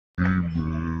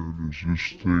man, is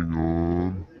this thing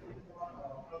on?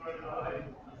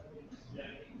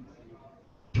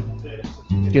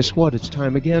 Guess what? It's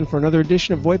time again for another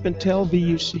edition of VoIP and Tel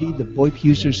VUC, the VoIP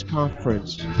Users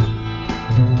Conference.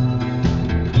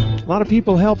 A lot of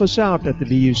people help us out at the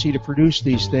VUC to produce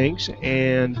these things,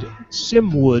 and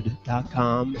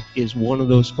Simwood.com is one of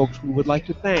those folks we would like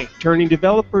to thank, turning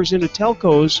developers into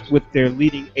telcos with their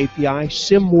leading API,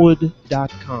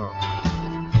 Simwood.com.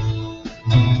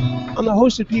 On the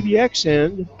hosted PBX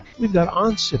end, we've got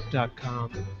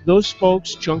OnSIP.com. Those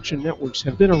folks, Junction Networks,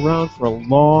 have been around for a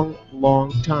long,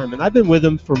 long time, and I've been with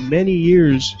them for many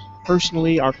years,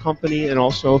 personally, our company, and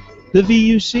also the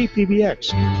VUC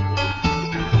PBX.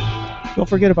 Don't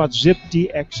forget about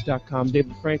ZipDX.com.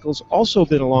 David Frankel's also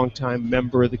been a long-time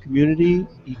member of the community.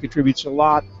 He contributes a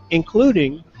lot,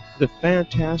 including the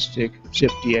fantastic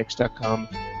ZipDX.com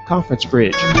conference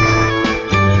bridge.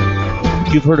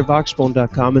 You've heard of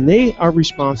Voxphone.com, and they are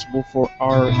responsible for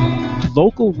our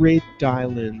local rate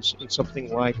dial-ins in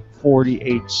something like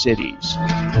 48 cities.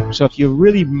 So if you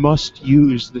really must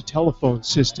use the telephone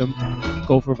system,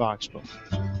 go for Voxphone.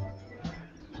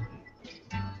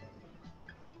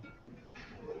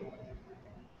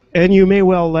 And you may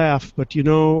well laugh, but you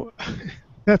know,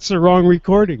 that's the wrong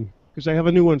recording, because I have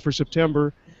a new one for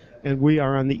September, and we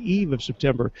are on the eve of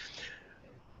September.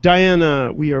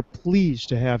 Diana, we are pleased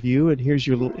to have you, and here's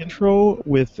your little intro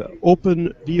with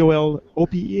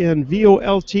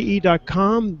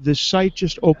OpenVoLTE.com. This site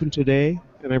just opened today,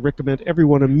 and I recommend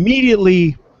everyone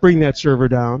immediately bring that server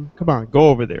down. Come on, go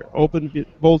over there.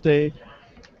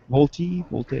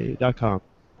 OpenVoLTE.com.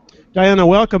 Diana,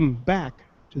 welcome back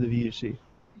to the VUC.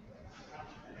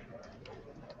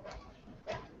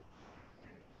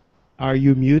 Are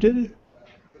you muted?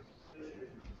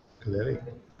 Clearly.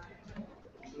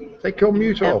 Take your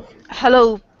mute off.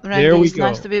 Hello, Randy. There we it's go.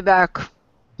 Nice to be back.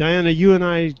 Diana, you and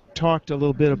I talked a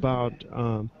little bit about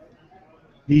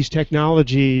these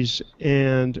technologies,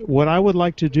 and what I would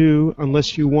like to do,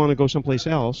 unless you want to go someplace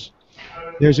else,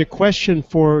 there's a question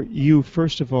for you,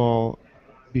 first of all,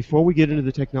 before we get into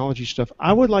the technology stuff.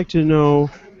 I would like to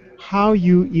know how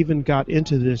you even got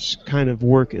into this kind of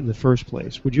work in the first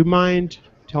place. Would you mind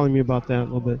telling me about that a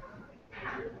little bit?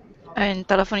 In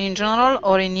telephony in general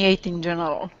or in Yate in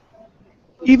general?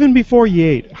 Even before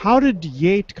Yate, how did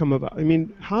Yate come about? I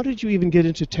mean, how did you even get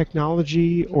into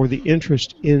technology or the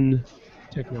interest in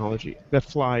technology that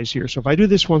flies here? So if I do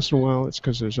this once in a while, it's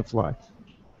because there's a fly.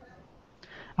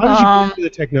 How did you get into the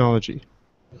technology?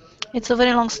 It's a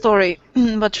very long story,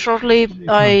 but shortly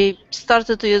I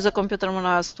started to use a computer when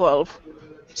I was 12.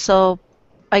 So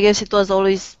I guess it was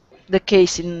always the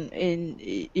case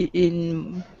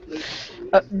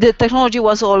the technology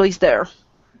was always there.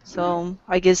 So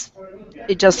I guess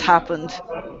it just happened.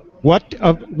 What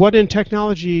in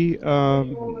technology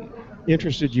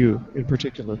interested you in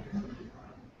particular?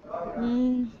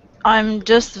 I'm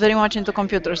just very much into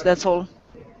computers, that's all.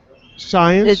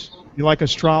 Science? You like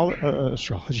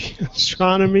astrology,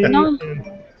 astronomy? No,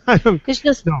 it's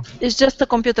just a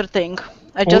computer thing.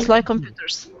 I just like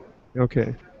computers.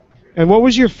 Okay. And what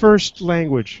was your first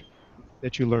language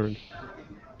that you learned?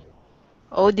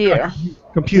 Oh dear.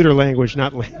 Computer language,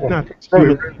 not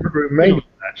Probably Romanian,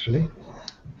 actually.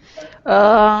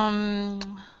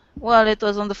 Well, it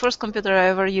was on the first computer I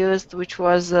ever used, which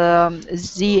was a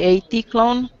Z80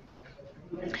 clone.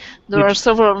 There are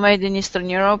several made in Eastern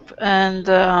Europe, and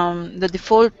the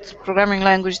default programming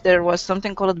language there was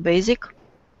something called BASIC.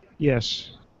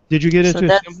 Yes. Did you get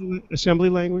into assembly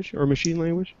language or machine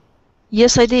language?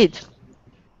 Yes, I did.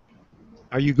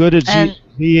 Are you good at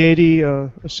Z80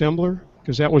 assembler?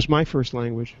 Because that was my first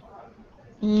language.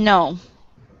 No.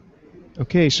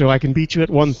 Okay, so I can beat you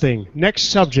at one thing. Next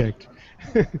subject.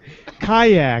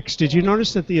 Kayaks. Did you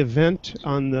notice that the event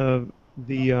on the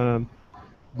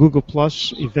Google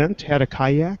Plus event had a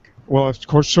kayak? Well, of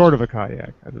course, sort of a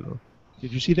kayak. I don't know.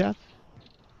 Did you see that?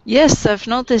 Yes, I've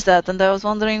noticed that, and I was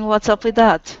wondering what's up with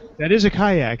that. That is a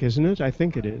kayak, isn't it? I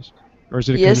think it is. Or is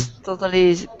it a Yes, totally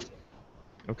is it.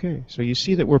 Okay, so you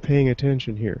see that we're paying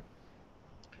attention here.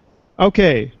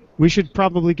 Okay, we should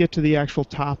probably get to the actual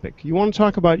topic. You want to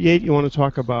talk about Yate? You want to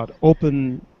talk about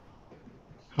Open,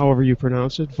 however you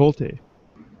pronounce it, VoLTE?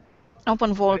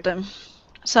 OpenVoLTE.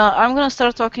 So I'm going to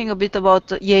start talking a bit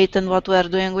about Yate and what we are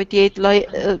doing with Yate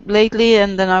lately,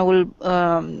 and then I will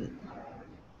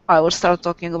start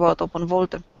talking about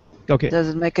OpenVoLTE. Okay. Does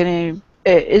it make any?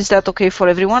 Is that okay for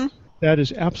everyone? That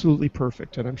is absolutely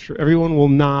perfect, and I'm sure everyone will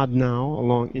nod now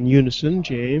along in unison.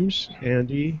 James,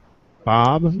 Andy,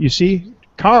 Bob. You see,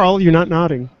 Carl, you're not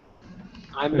nodding.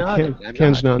 I'm nodding.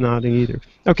 Ken's not nodding either.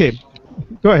 Okay,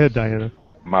 go ahead, Diana.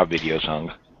 My video's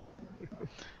hung.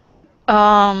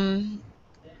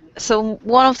 So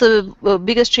one of the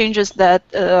biggest changes that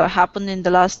happened in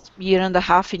the last year and a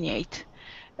half in Yate,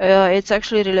 it's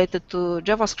actually related to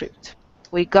JavaScript.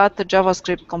 We got the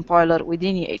JavaScript compiler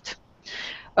within Yate.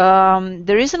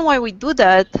 The reason why we do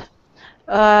that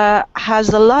has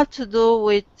a lot to do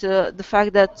with the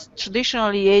fact that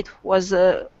traditionally Yate was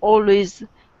always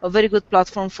a very good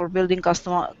platform for building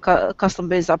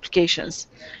custom-based applications.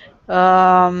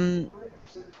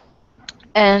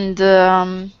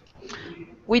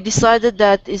 We decided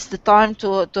that it's the time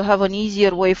to have an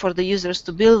easier way for the users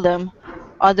to build them,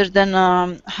 other than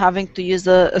having to use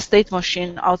a state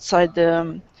machine outside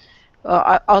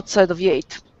outside of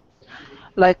Yate,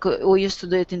 like we used to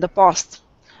do it in the past.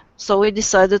 So we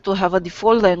decided to have a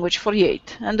default language for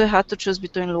Yate, and we had to choose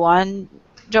between Lua and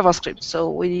JavaScript. So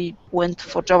we went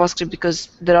for JavaScript because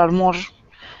there are more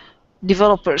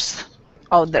developers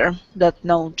out there that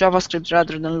know JavaScript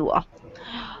rather than Lua.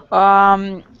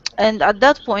 And at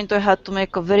that point, I had to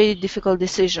make a very difficult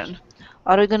decision.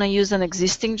 Are we going to use an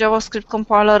existing JavaScript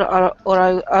compiler, or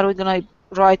are we going to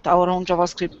write our own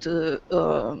JavaScript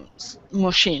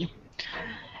machine?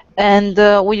 And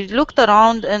we looked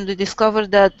around and we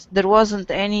discovered that there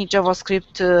wasn't any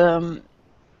JavaScript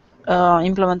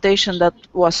implementation that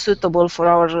was suitable for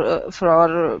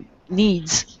our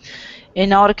needs.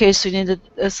 In our case, we needed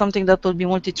something that will be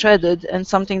multi-threaded and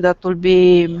something that will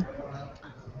be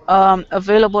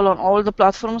available on all the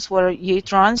platforms where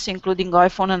Yate runs, including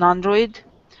iPhone and Android.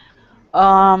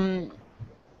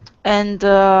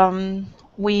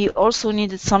 We also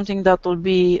needed something that will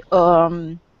be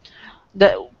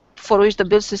for which the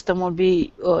build system will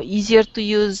be easier to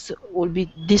use, will be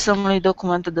decently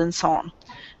documented, and so on.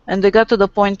 And we got to the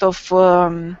point of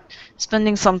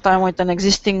spending some time with an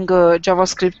existing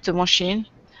JavaScript machine,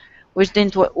 which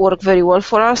didn't work very well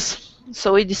for us.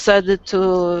 So we decided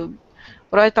to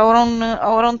write our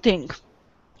own thing,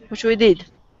 which we did.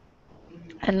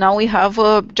 And now we have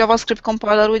a JavaScript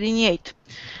compiler within Yate.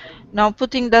 Now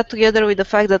putting that together with the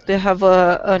fact that we have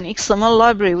an XML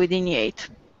library within Yate,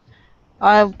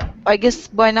 I guess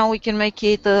by now we can make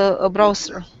it a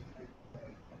browser.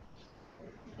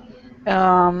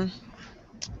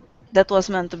 That was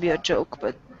meant to be a joke,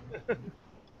 but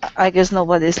I guess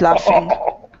nobody's laughing.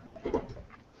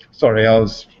 Sorry, I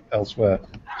was elsewhere.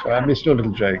 Sorry, I missed your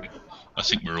little joke. I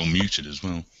think we're all muted as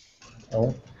well.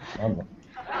 Oh, I'm not.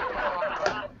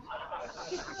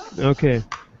 Okay.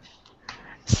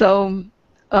 So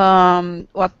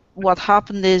what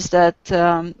happened is that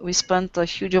we spent a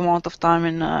huge amount of time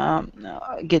in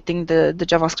getting the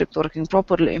JavaScript working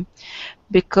properly,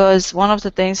 because one of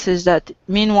the things is that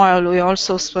meanwhile we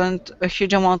also spent a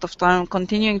huge amount of time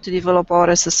continuing to develop our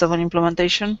SS7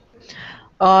 implementation,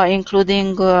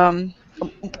 including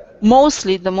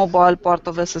mostly the mobile part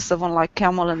of SS7 like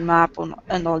Camel and Map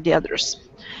and all the others.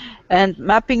 And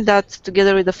mapping that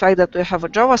together with the fact that we have a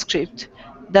JavaScript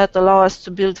that allow us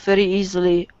to build very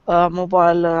easily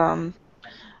mobile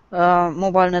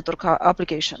network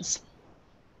applications,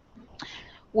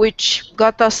 which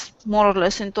got us more or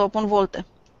less into OpenVoLTE,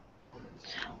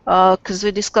 because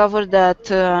we discovered that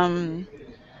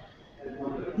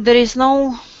there is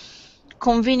no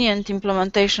convenient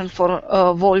implementation for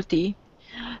VoLTE.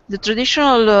 The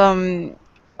traditional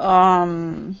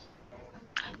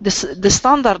the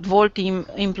standard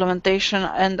VoLTE implementation,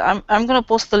 and I'm going to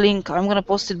post a link. I'm going to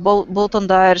post it both on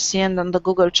the IRC and on the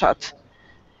Google chat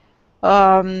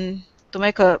to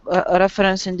make a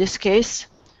reference in this case.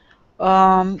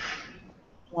 1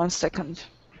 second.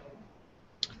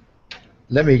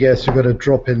 Let me guess, you've got to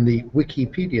drop in the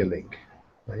Wikipedia link,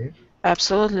 are you?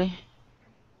 Absolutely.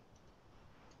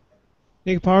 I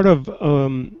think part of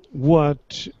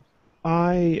what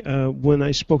when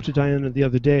I spoke to Diana the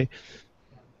other day,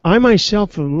 I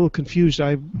myself am a little confused.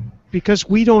 Because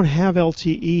we don't have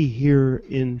LTE here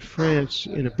in France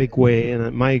in a big way,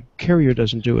 and my carrier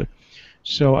doesn't do it,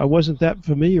 so I wasn't that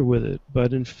familiar with it.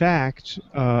 But in fact,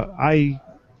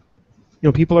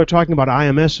 people are talking about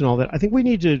IMS and all that. I think we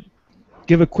need to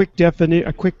give a quick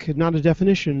not a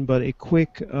definition, but a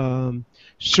quick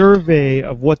survey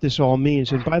of what this all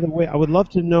means. And by the way, I would love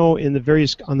to know on the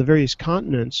various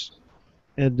continents,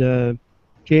 and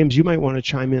James, you might want to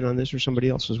chime in on this, or somebody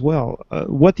else as well,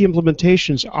 what the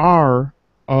implementations are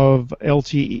of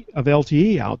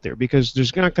LTE out there, because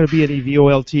there's not going to be any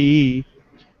VoLTE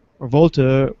or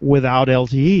VoLTE without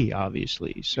LTE,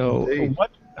 obviously. So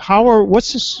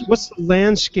what's the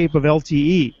landscape of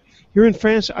LTE? Here in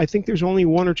France, I think there's only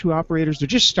 1 or 2 operators. They're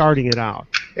just starting it out.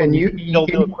 And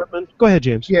equipment. Go ahead,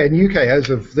 James. Yeah, in UK, as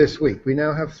of this week, we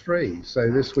now have 3.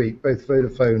 So this week, both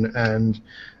Vodafone and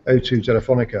O2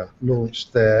 Telefonica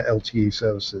launched their LTE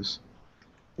services.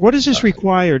 What does this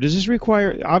require? Does this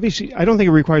require, obviously, I don't think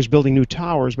it requires building new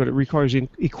towers, but it requires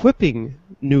equipping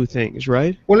new things,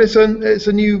 right? Well, it's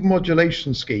a new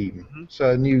modulation scheme, so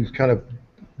a new kind of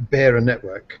bearer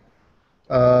network.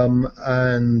 And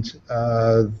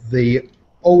the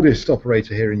oldest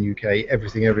operator here in UK,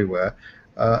 Everything Everywhere,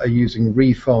 are using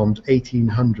refarmed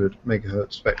 1800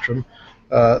 megahertz spectrum.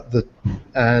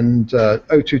 And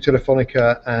O2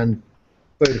 Telefonica and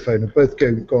Vodafone have both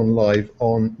gone live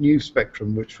on new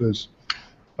spectrum, which was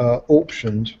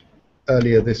auctioned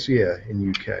earlier this year in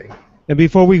UK. And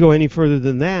before we go any further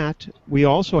than that, we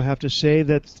also have to say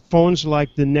that phones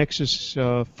like the Nexus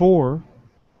 4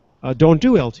 don't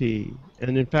do LTE.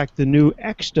 And in fact, the new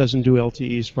X doesn't do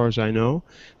LTE as far as I know.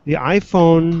 The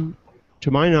iPhone, to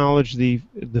my knowledge, the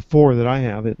 4 that I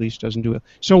have at least doesn't do it.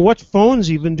 So what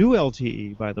phones even do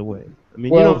LTE, by the way? I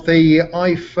mean, well, the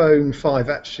iPhone 5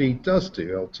 actually does do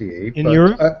LTE. In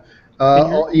Europe?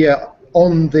 Yeah,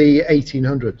 on the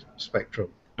 1800 spectrum.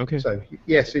 Okay. So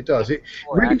yes, it does. It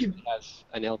really actually has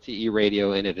an LTE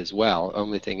radio in it as well.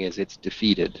 Only thing is, it's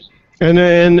defeated.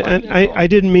 And I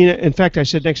didn't mean it. In fact, I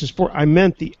said Nexus 4. I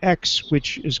meant the X,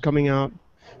 which is coming out,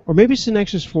 or maybe it's the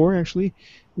Nexus 4 actually,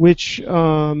 which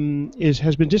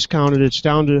has been discounted. It's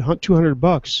down to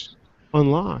 $200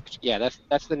 unlocked. Yeah,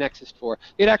 that's the Nexus 4.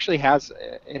 It actually has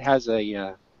an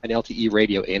LTE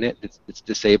radio in it. It's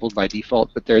disabled by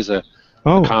default, but there's a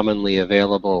commonly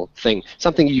available thing,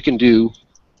 something you can do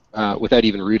without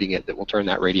even rooting it, that will turn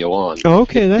that radio on. Oh,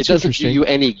 okay, that's interesting. It doesn't interesting. do you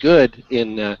any good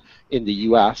in the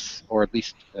U.S., or at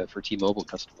least for T-Mobile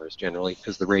customers generally,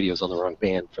 because the radio's on the wrong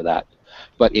band for that.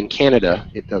 But in Canada,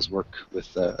 it does work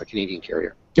with a Canadian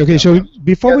carrier. Okay, so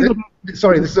before we go...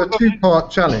 Sorry, this is a two-part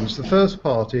challenge. The first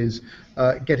part is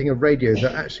getting a radio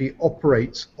that actually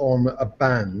operates on a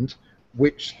band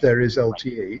which there is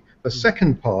LTE. The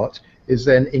second part is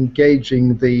then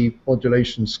engaging the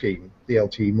modulation scheme, the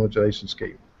LTE modulation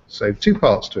scheme. So 2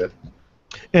 parts to it.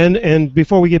 And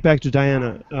before we get back to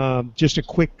Diana, just a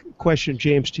quick question,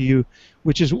 James, to you,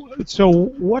 which is, so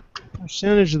what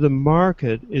percentage of the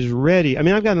market is ready? I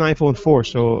mean, I've got an iPhone 4,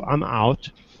 so I'm out.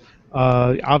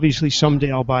 Obviously,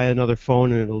 someday I'll buy another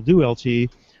phone and it'll do LTE.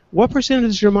 What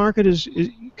percentage of your market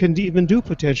can even do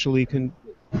potentially do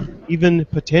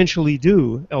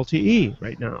LTE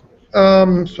right now?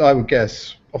 So I would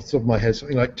guess off the top of my head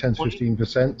something like 10 to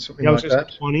 15%, something like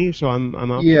that. 20, so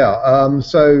I'm up. Yeah.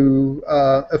 So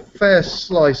a fair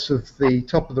slice of the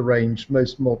top of the range,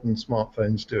 most modern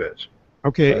smartphones do it.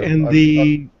 Okay, So and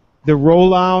the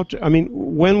rollout. I mean,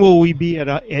 when will we be at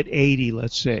 80?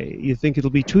 Let's say. You think it'll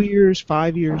be 2 years,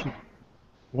 5 years,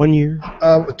 1 year?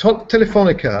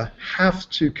 Telefonica have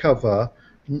to cover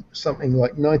something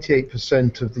like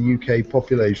 98% of the UK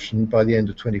population by the end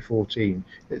of 2014.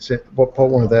 It's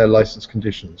one of their license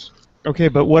conditions. Okay,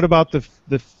 but what about the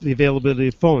availability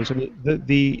of phones? I mean,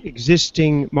 the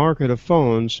existing market of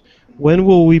phones. When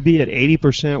will we be at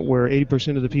 80%, where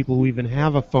 80% of the people who even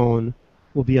have a phone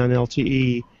will be on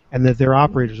LTE, and that their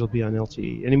operators will be on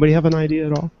LTE? Anybody have an idea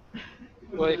at all?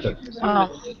 Well, if you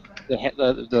the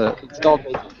installed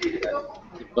base of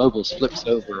mobiles flips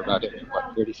over about every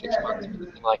 36 months,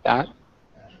 something like that.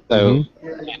 So,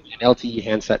 and LTE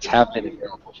handsets have been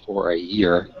available for a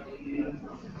year.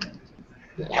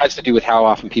 It has to do with how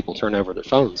often people turn over their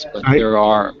phones, but there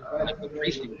are an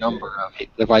increasing number of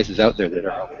devices out there that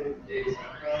are LTE.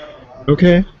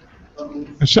 Okay.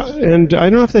 So, and I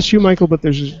don't know if that's you, Michael, but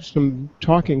there's some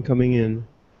talking coming in.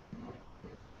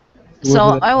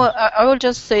 So I will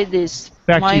just say this.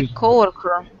 My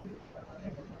coworker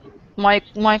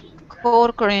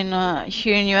in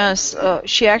here in US,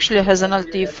 she actually has an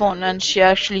LTE phone, and she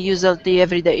actually uses LTE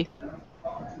every day,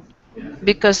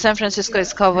 because San Francisco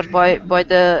is covered by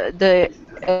the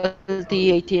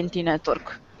LTE AT&T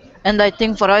network, and I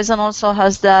think Verizon also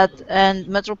has that, and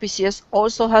Metro PCS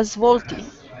also has VoLTE.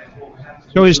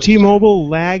 So is T-Mobile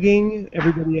lagging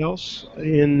everybody else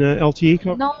in LTE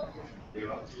coverage?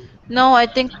 No, I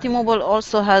think T-Mobile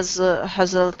also has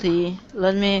LTE.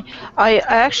 I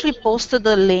actually posted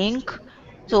a link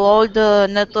to all the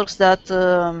networks that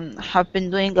have been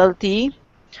doing LTE.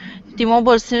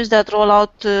 T-Mobile seems that roll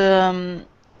out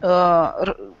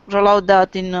that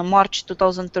in March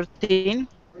 2013.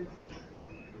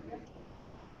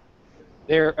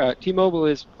 T-Mobile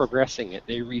is progressing it.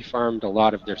 They refarmed a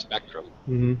lot of their spectrum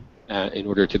in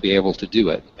order to be able to do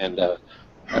it, and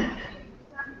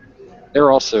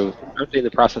aren't they in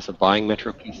the process of buying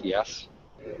Metro PCS,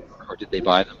 or did they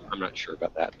buy them? I'm not sure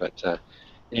about that, but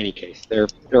in any case, they're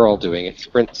all doing it.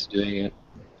 Sprint's doing it.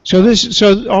 So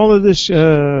all of this,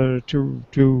 to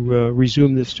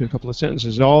resume this to a couple of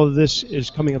sentences, all of this is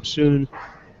coming up soon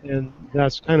And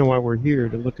that's kind of why we're here,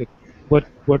 to look at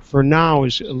what for now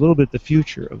is a little bit the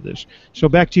future of this. So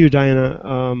back to you,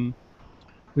 Diana.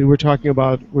 We're talking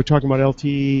about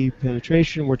LTE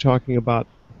penetration. We're talking about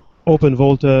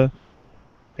OpenVoLTE,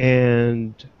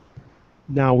 and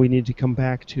now we need to come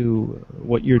back to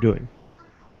what you're doing.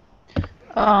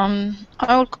 I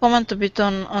will comment a bit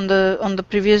on the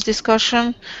previous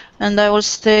discussion, and I will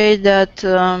say that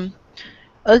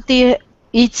LTE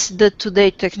is the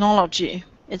today technology.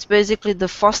 It's basically the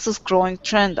fastest growing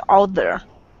trend out there,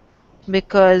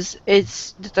 because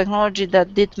it's the technology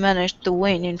that did manage to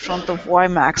win in front of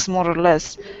WiMAX, more or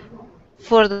less,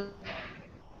 for the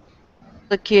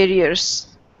carriers.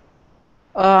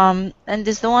 And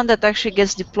it's the one that actually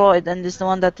gets deployed, and it's the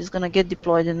one that is going to get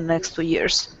deployed in the next 2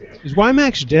 years. Is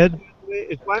WiMAX dead?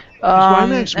 Is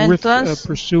WiMAX worth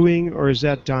pursuing, or is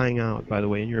that dying out, by the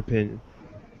way, in your opinion?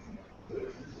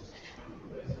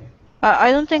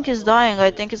 I don't think it's dying. I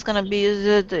think it's going to be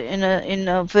used in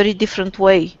a very different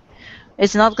way.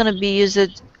 It's not going to be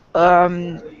used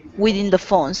within the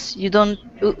phones. You don't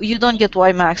get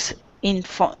WiMAX in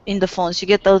the phones. You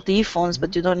get LTE phones,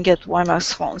 but you don't get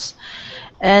WiMAX phones.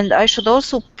 And I should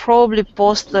also probably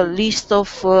post a list of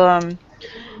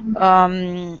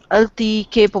LTE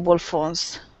capable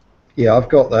phones. Yeah, I've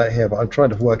got that here, but I'm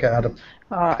trying to work out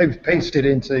how to paste it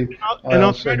into. And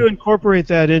I'll try to incorporate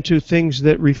that into things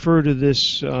that refer to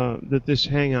this this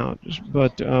hangout.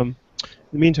 But in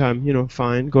the meantime,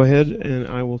 fine. Go ahead, and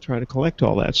I will try to collect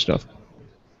all that stuff.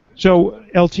 So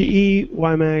LTE,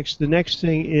 WiMAX. The next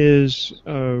thing is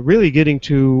really getting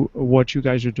to what you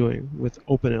guys are doing with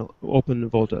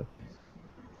OpenVoLTE.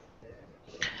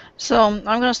 So I'm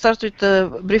going to start with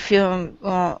the briefing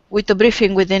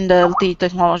within the LTE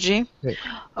technology. Okay.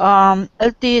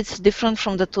 LTE is different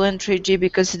from the 2 and 3G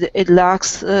because it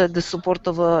lacks the support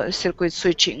of circuit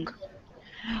switching,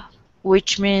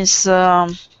 which means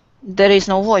there is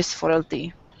no voice for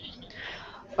LTE.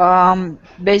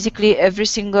 Basically, every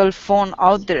single phone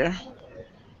out there,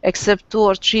 except 2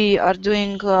 or 3, are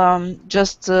doing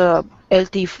just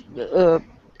LTE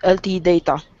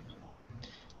data.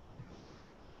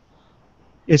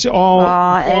 It's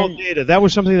all data. That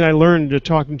was something that I learned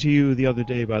talking to you the other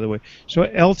day, by the way. So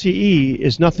LTE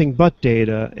is nothing but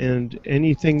data, and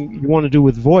anything you want to do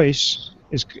with voice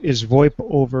is voice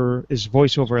over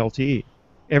LTE.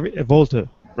 VoLTE,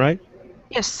 right?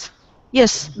 Yes.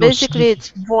 Basically,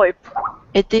 it's VoIP.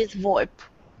 It is VoIP.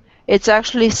 It's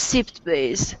actually SIP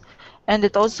based, and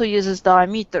it also uses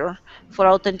diameter for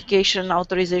authentication,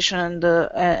 authorization,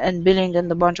 and billing,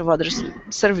 and a bunch of other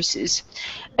services.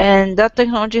 And that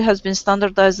technology has been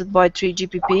standardized by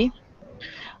 3GPP.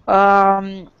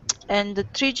 And the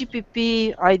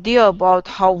 3GPP idea about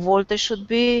how VoLTE should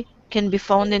be can be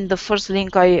found in the first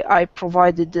link I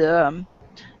provided, the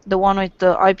one with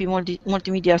the IP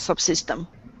multimedia subsystem,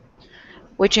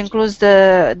 which includes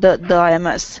the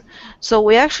IMS. So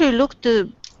we actually looked to,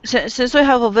 since we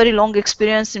have a very long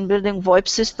experience in building VoIP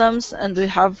systems, and we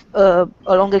have a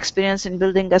long experience in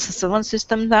building SS7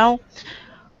 system now,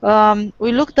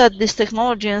 we looked at this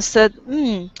technology and said,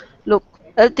 look,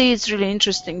 LTE is really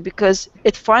interesting because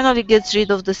it finally gets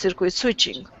rid of the circuit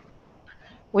switching,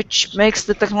 which makes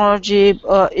the technology,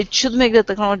 it should make the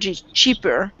technology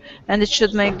cheaper, and it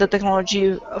should make the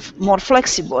technology more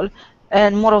flexible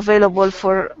and more available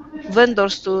for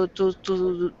vendors to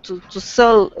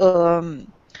sell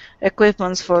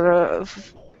equipments for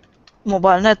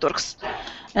mobile networks.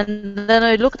 And then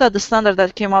I looked at the standard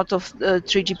that came out of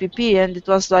 3GPP, and it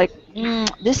was like,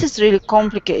 this is really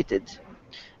complicated.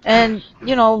 And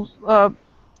you know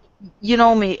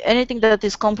me, anything that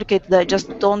is complicated, I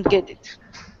just don't get it.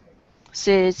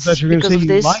 So it's because of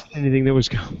this. You liked anything that was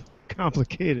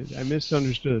complicated. I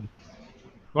misunderstood.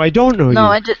 Well, I don't know you.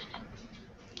 No,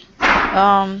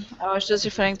 I was just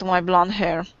referring to my blonde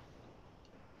hair.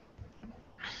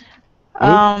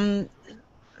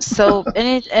 So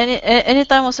any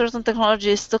time a certain technology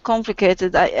is too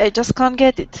complicated, I just can't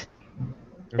get it.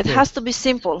 Okay. It has to be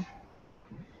simple.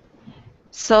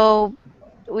 So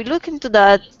we look into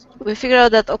that. We figure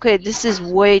out that, okay, this is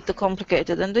way too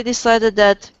complicated, and we decided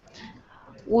that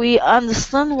we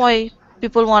understand why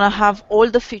people want to have all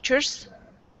the features,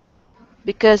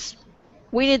 because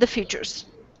we need the features.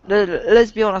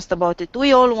 Let's be honest about it.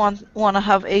 We all want to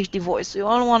have HD voice. We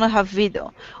all want to have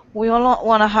video. We all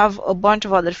want to have a bunch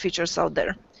of other features out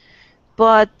there.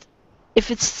 But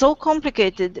if it's so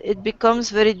complicated, it becomes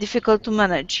very difficult to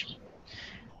manage,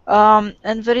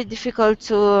 and very difficult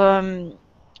to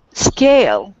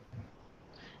scale,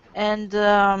 and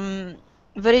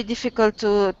very difficult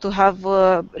to have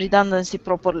redundancy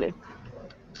properly.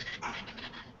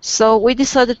 So we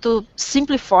decided to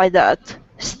simplify that,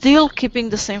 still keeping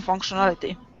the same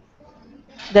functionality.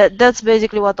 That's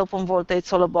basically what OpenVoLTE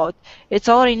is all about. It's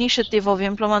our initiative of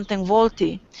implementing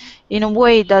VoLTE in a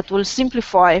way that will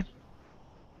simplify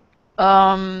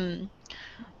the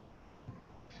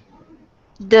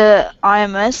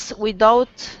IMS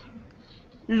without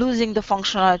losing the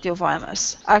functionality of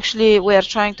IMS. Actually, we are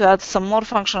trying to add some more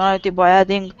functionality by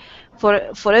adding for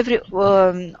every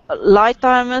light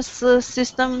IMS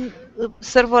system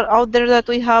server out there that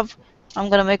we have. I'm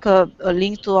going to make a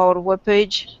link to our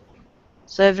webpage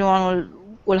so everyone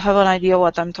will have an idea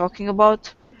what I'm talking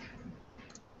about.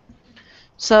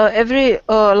 So every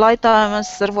light IMS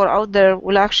server out there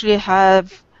will actually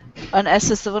have an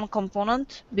SS7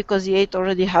 component because Yate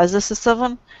already has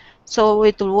SS7. So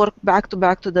it will work back to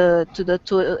back to the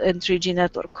 2 and 3G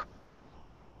network.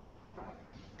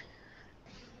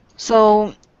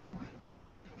 So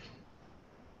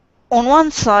on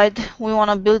one side, we want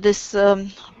to build this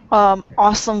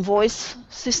awesome voice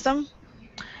system,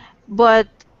 but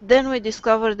then we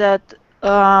discovered that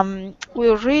we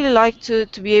would really like to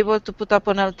be able to put up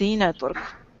an LTE network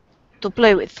to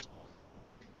play with.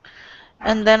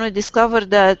 And then we discovered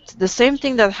that the same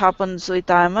thing that happens with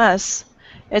IMS,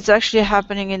 it's actually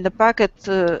happening in the packet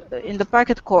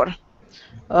core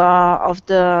of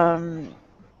the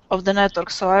network.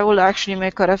 So I will actually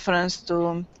make a reference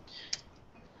to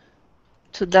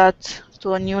that,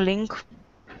 to a new link.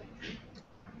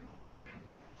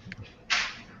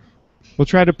 We'll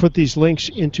try to put these links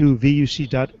into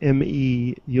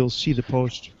vuc.me. You'll see the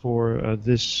post for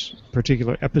this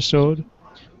particular episode.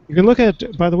 You can look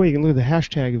at, by the way, you can look at the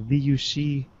hashtag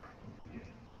VUC452.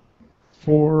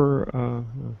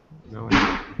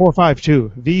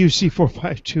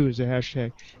 VUC452 is the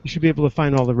hashtag. You should be able to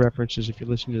find all the references if you're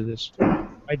listening to this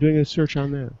by doing a search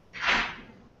on that.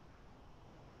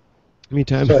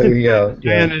 Meantime, so,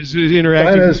 Diana's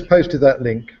interacting. Diana's posted that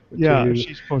link to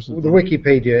she's posted the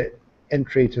Wikipedia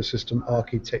entry to system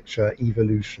architecture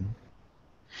evolution.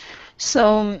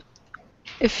 So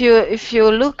if you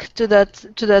look to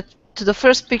the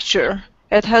first picture,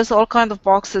 it has all kinds of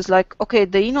boxes like, okay,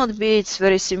 the eNode B, it's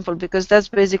very simple because that's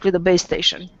basically the base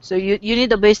station. So you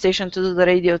need a base station to do the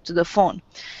radio to the phone.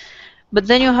 But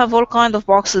then you have all kinds of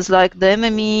boxes like the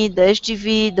MME, the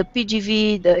SGV, the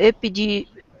PGV, the APG,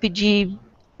 PG,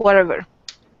 whatever.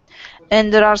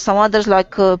 And there are some others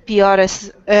like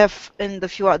PRSF and a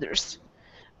few others.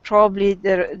 Probably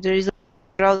there is a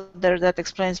out there that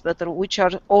explains better which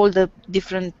are all the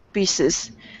different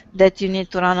pieces that you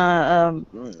need to run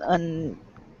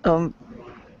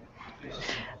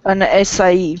an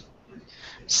SIE.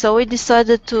 So we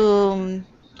decided to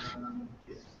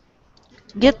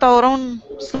get our own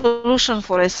solution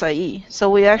for SIE. So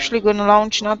we're actually going to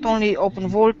launch not only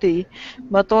OpenVoLTE,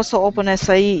 but also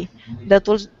OpenSIE that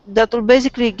will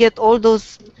basically get all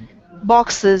those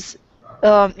boxes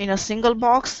in a single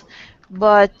box.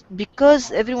 But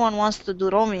because everyone wants to do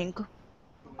roaming,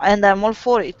 and I'm all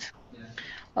for it,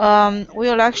 we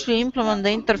will actually implement the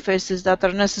interfaces that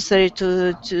are necessary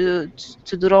to do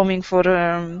roaming for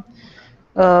the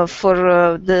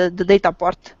data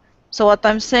part. So what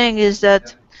I'm saying is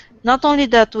that not only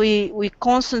that we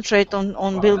concentrate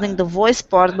on building the voice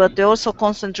part, but we also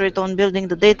concentrate on building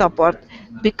the data part,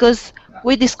 because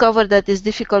we discovered that it's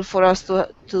difficult for us to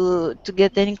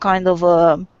get any kind of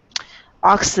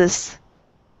access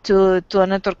to a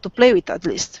network to play with, at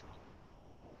least.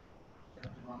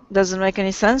 Does it make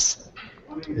any sense?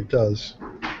 It does.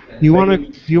 You want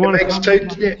to?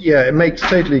 Yeah, it makes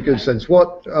totally good sense.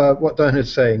 What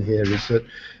Diana's saying here is that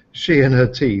she and her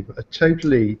team are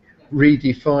totally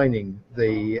redefining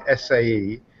the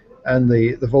SAE and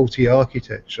the VoLTE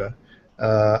architecture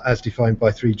as defined by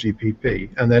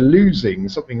 3GPP, and they're losing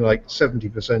something like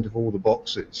 70% of all the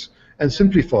boxes and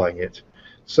simplifying it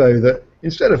so that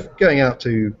instead of going out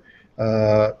to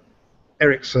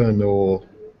Ericsson or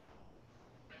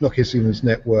Nokia Siemens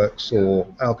Networks or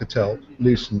Alcatel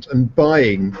Lucent and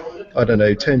buying, I don't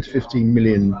know, 10 to 15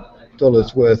 million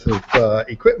dollars worth of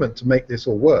equipment to make this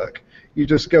all work, you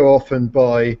just go off and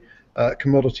buy a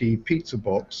commodity pizza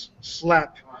box,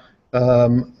 slap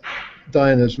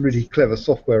Diana's really clever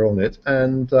software on it,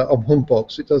 and on one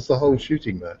box it does the whole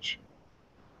shooting match.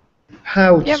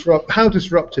 How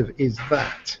disruptive is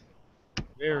that?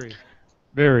 Very,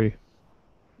 very.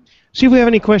 See if we have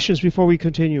any questions before we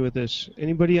continue with this.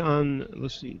 Anybody on,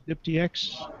 let's see,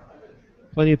 ZipDX?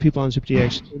 Plenty of people on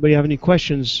ZipDX. Anybody have any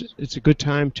questions? It's a good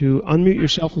time to unmute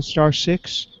yourself with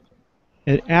 *6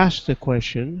 and ask the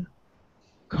question.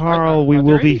 Carl, we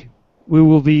will be.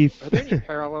 Are there any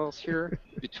parallels here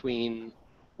between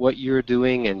what you're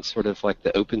doing and sort of like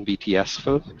the OpenBTS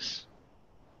folks?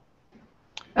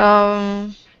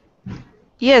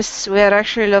 Yes, we are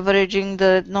actually leveraging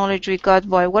the knowledge we got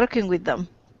by working with them,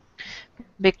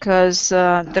 because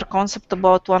their concept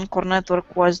about one core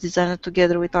network was designed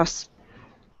together with us.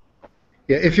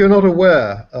 Yeah, if you're not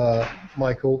aware,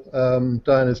 Michael,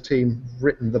 Diana's team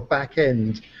written the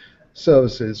back-end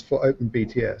services for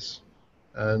OpenBTS,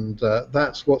 and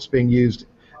that's what's being used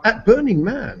at Burning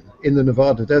Man in the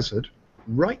Nevada desert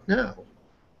right now.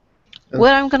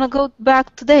 Where I'm going to go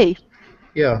back today.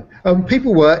 Yeah,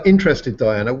 people were interested,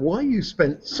 Diana, why you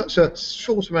spent such a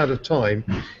short amount of time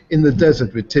in the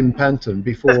desert with Tim Panton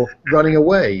before running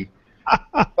away.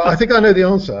 But I think I know the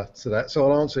answer to that, so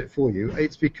I'll answer it for you.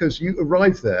 It's because you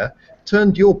arrived there,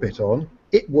 turned your bit on,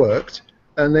 it worked,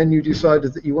 and then you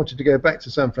decided that you wanted to go back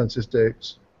to San Francisco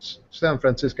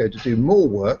to do more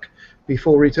work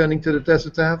before returning to the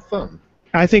desert to have fun.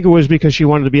 I think it was because she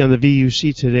wanted to be on the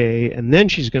VUC today, and then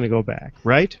she's going to go back,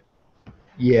 right?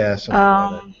 Yeah, something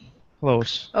like that.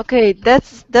 Close. Okay,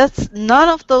 that's none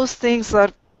of those things are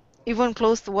even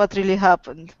close to what really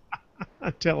happened.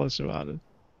 Tell us about it.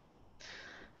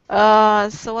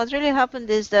 So what really happened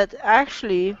is that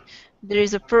actually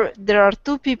there are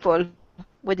two people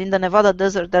within the Nevada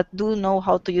desert that do know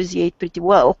how to use Yate pretty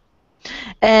well.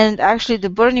 And actually the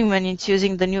Burning Man is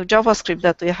using the new JavaScript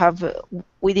that we have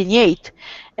within Yate.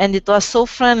 And it was so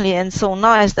friendly and so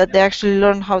nice that they actually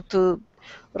learned how to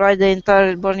write the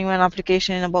entire Burning Man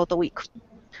application in about a week.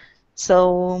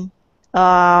 So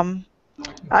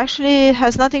actually it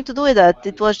has nothing to do with that.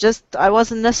 It was just I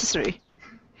wasn't necessary.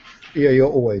 Yeah,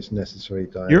 you're always necessary,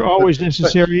 Diana. You're always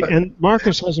necessary. And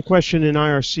Marcus has a question in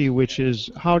IRC, which is,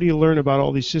 how do you learn about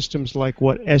all these systems like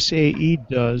what SAE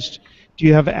does? Do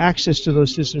you have access to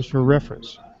those systems for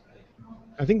reference?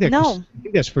 I think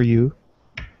that's for you.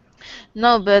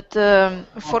 No, but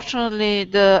fortunately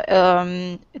the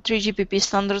 3GPP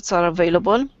standards are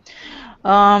available.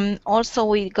 Also,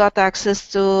 we got access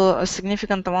to a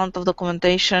significant amount of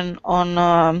documentation on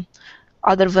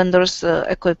other vendors'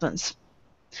 equipments.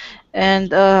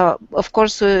 And of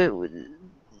course, we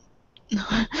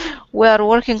are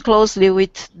working closely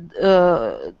with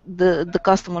the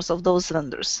customers of those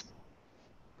vendors,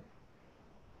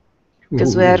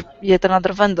 because we are yet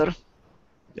another vendor.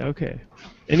 Okay.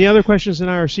 Any other questions in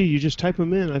IRC? You just type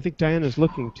them in. I think Diana's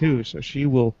looking too, so she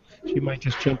might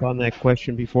just jump on that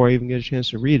question before I even get a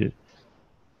chance to read it.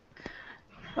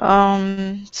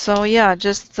 So yeah,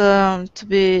 just to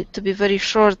be very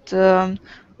short,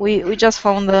 we just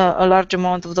found a large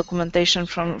amount of documentation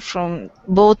from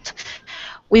both.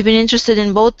 We've been interested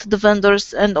in both the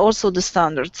vendors and also the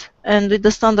standards. And with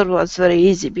the standard was very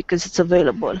easy because it's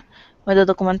available. With the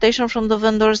documentation from the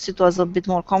vendors, it was a bit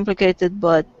more complicated,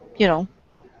 but you know,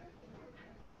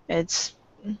 it's.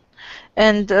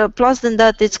 And plus than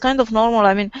that, it's kind of normal.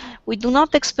 I mean, we do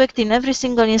not expect in every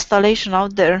single installation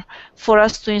out there for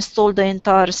us to install the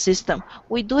entire system.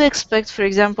 We do expect, for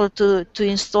example, to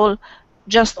install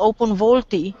just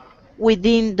OpenVoLTE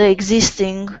within the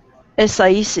existing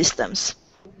SIE systems.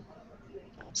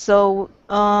 So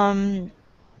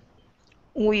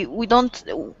we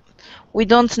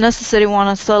don't necessarily want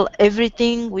to sell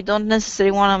everything. We don't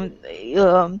necessarily want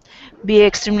to be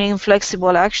extremely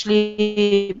inflexible.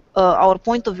 Actually, our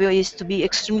point of view is to be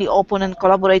extremely open and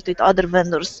collaborate with other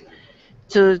vendors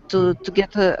to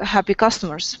get happy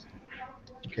customers.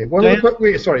 Okay. One of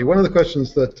the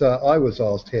questions that I was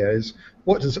asked here is,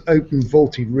 what does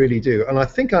OpenVoLTE really do? And I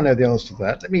think I know the answer to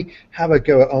that. Let me have a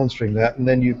go at answering that, and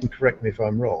then you can correct me if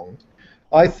I'm wrong.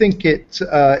 I think it's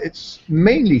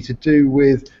mainly to do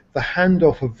with the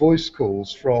handoff of voice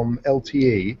calls from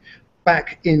LTE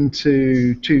back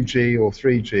into 2G or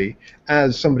 3G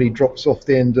as somebody drops off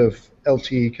the end of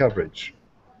LTE coverage.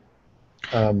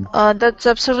 That's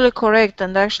absolutely correct,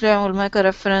 and actually I will make a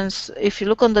reference. If you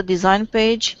look on the design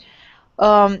page,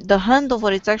 the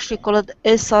handover is actually called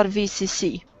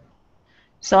SRVCC.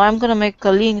 So I'm going to make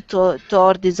a link to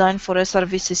our design for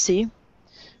SRVCC.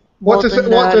 What does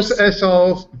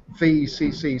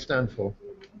SRVCC stand for?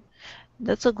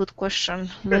 That's a good question.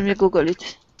 Let me Google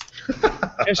it.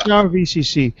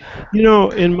 SRVCC. You know,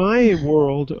 in my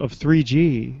world of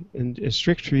 3G and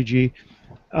strict 3G,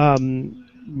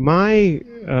 my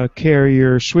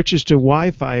carrier switches to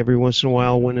Wi-Fi every once in a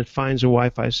while when it finds a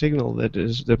Wi-Fi signal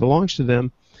that belongs to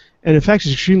them, and in fact,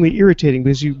 it's extremely irritating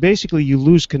because you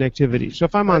lose connectivity. So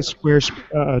if I'm on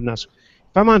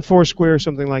if I'm on Foursquare or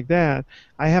something like that,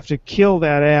 I have to kill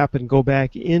that app and go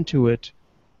back into it.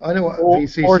 I know what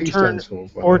VCC stands for.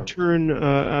 Or turn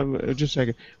just a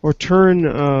second. Or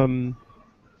turn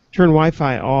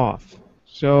Wi-Fi off.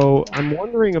 So I'm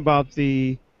wondering about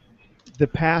the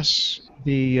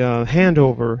the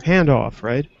handoff,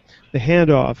 right? The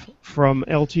handoff from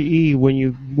LTE when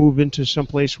you move into some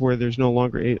place where there's no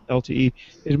longer LTE,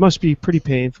 it must be pretty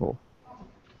painful.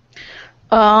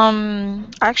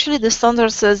 Actually, the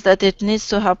standard says that it needs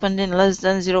to happen in less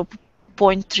than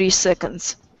 0.3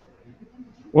 seconds.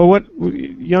 Well,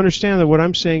 you understand that what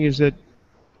I'm saying is that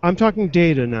I'm talking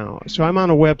data now. So I'm on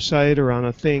a website or on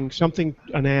a thing,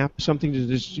 an app, something that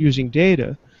is using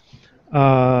data,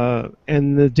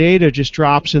 and the data just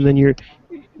drops, and then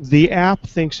the app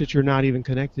thinks that you're not even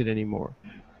connected anymore.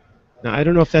 Now, I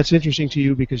don't know if that's interesting to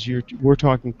you because we're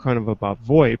talking kind of about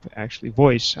voice,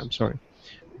 I'm sorry.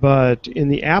 But in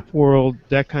the app world,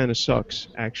 that kind of sucks,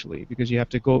 actually, because you have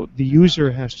to the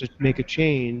user has to make a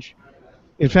change.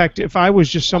 In fact, if I was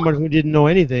just someone who didn't know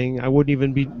anything, I wouldn't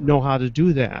even know how to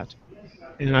do that.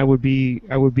 And I would be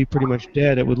pretty much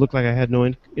dead. It would look like I had no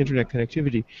internet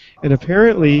connectivity. And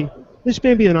apparently, this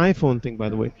may be an iPhone thing, by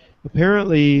the way.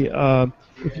 Apparently,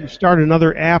 if you start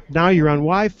another app, now you're on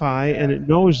Wi-Fi, and it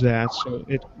knows that, so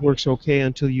it works okay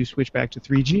until you switch back to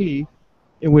 3G,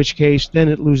 in which case then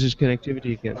it loses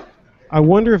connectivity again. I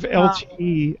wonder if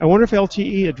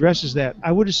LTE addresses that.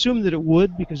 I would assume that it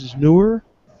would because it's newer.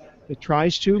 It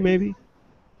tries to, maybe.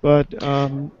 But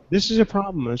this is a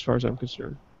problem as far as I'm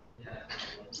concerned.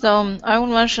 So I will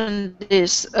mention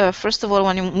this. First of all,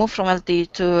 when you move from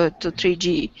LTE to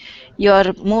 3G, you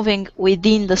are moving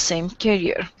within the same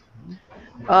carrier.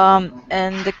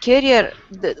 And the carrier,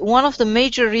 one of the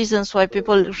major reasons why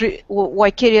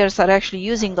why carriers are actually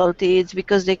using LTE is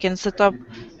because they can set up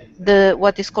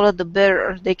what is called the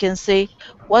bearer. They can say,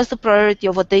 what's the priority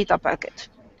of a data packet?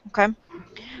 Okay.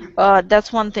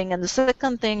 That's one thing. And the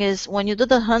second thing is when you do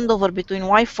the handover between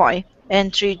Wi-Fi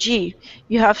and 3G,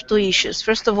 you have two issues.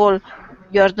 First of all,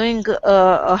 you are doing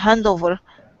a handover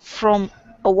from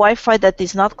a Wi-Fi that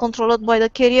is not controlled by the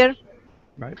carrier,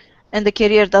 right, and the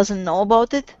carrier doesn't know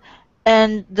about it.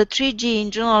 And the 3G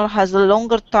in general has a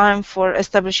longer time for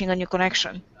establishing a new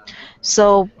connection.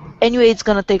 So anyway, it's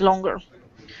going to take longer.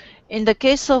 In the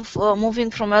case of moving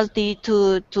from LTE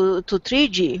to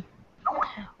 3G,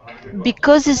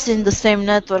 because it's in the same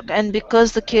network and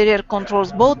because the carrier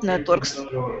controls both networks,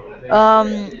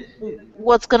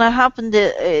 what's going to happen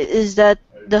is that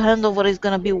the handover is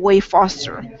going to be way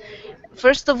faster.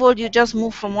 First of all, you just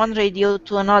move from one radio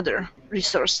to another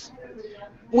resource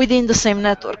within the same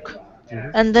network,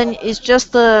 and then it's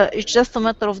just a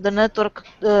matter of the network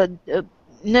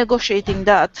negotiating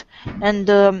that and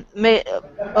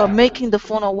making the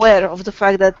phone aware of the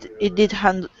fact that it did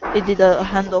a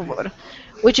handover,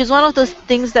 which is one of the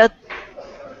things that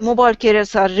mobile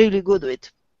carriers are really good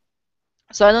with.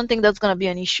 So I don't think that's going to be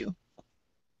an issue.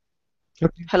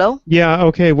 Okay. Hello? Yeah,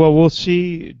 okay. Well, we'll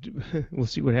see. We'll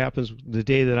see what happens the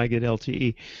day that I get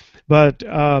LTE. But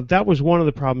that was one of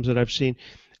the problems that I've seen.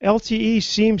 LTE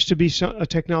seems to be a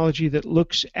technology that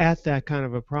looks at that kind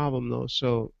of a problem, though.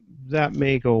 So that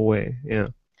may go away. Yeah.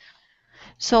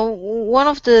 So one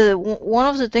of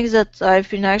the things that I've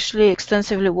been actually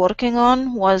extensively working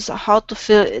on was how to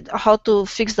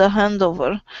fix the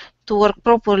handover to work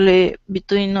properly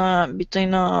between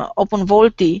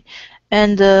OpenVoLTE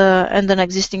and an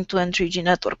existing 2 and 3G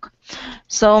network.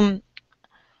 So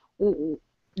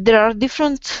there are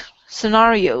different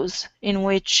scenarios in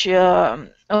which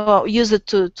use it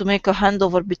to make a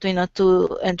handover between a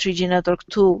 2 and 3G network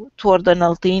toward an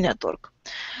LTE network.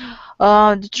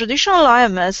 The traditional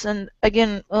IMS, and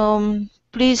again,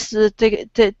 please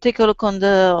take a look on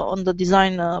the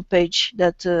design page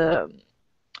that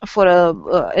for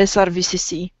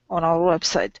SRVCC on our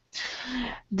website.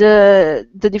 The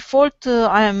default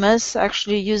IMS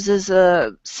actually uses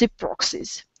SIP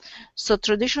proxies. So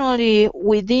traditionally,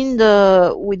 within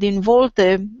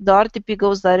VoLTE, the RTP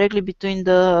goes directly between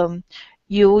the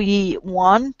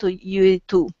UE1 to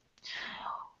UE2.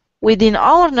 Within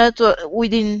our network,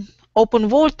 within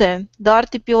OpenVoLTE, the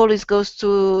RTP always goes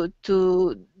to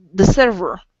the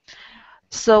server.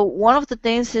 So one of the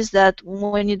things is that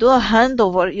when you do a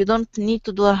handover, you don't need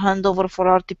to do a handover for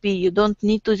RTP. You don't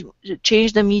need to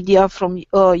change the media from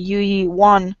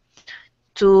UE1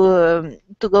 to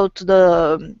go to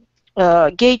the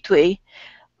gateway.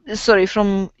 Sorry,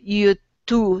 from UE2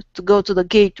 to go to the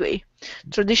gateway.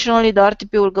 Traditionally, the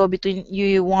RTP will go between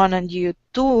UE1 and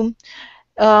UE2.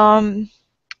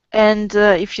 And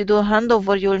if you do a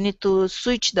handover, you'll need to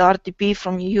switch the RTP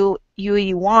from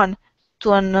UE1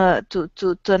 to an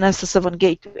SS7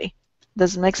 gateway.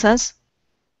 Does it make sense?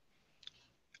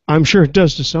 I'm sure it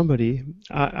does to somebody.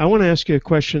 I want to ask you a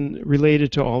question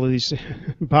related to all of these.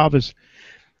 Bob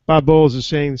Bowles is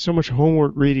saying so much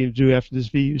homework reading to do after this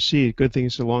VUC. Good thing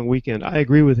it's a long weekend. I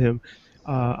agree with him.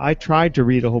 I tried to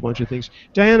read a whole bunch of things.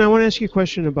 Diana, I want to ask you a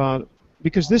question about,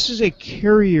 because this is a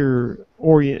carrier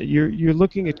orient. You're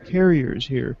looking at carriers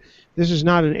here. This is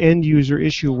not an end user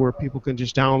issue where people can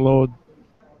just download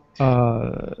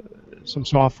some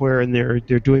software and they're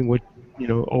doing what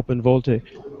OpenVoLTE.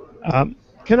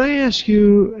 Can I ask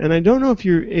you, and I don't know if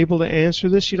you're able to answer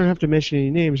this. You don't have to mention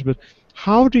any names, but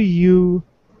how do you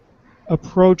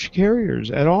approach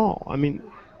carriers at all? I mean,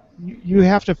 you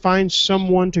have to find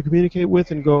someone to communicate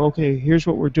with and go, okay, here's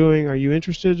what we're doing. Are you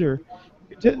interested? Or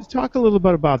talk a little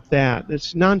bit about that.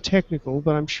 It's non-technical,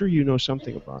 but I'm sure you know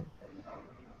something about it.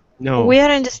 No. We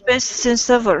are in the space since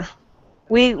ever.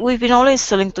 We've been always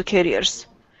selling to carriers.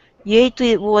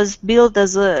 Yate was built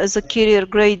as a carrier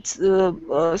grade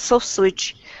soft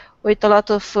switch with a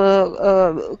lot of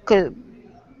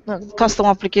custom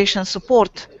application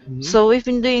support. Mm-hmm. So we've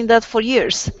been doing that for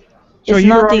years. So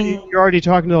you're already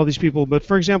talking to all these people, but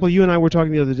for example, you and I were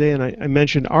talking the other day, and I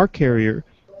mentioned our carrier,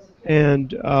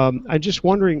 and I'm just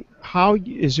wondering,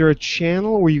 is there a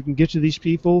channel where you can get to these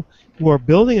people who are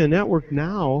building a network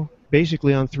now,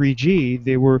 basically on 3G?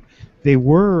 They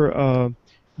were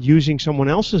using someone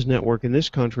else's network in this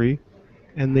country,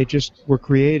 and they just were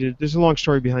created. There's a long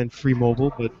story behind Free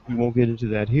Mobile, but we won't get into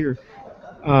that here.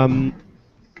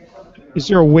 Is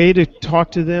there a way to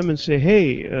talk to them and say,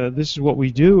 hey, this is what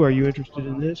we do, are you interested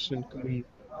in this, and can we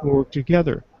work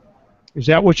together? Is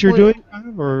that what you're doing,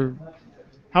 or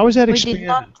how is that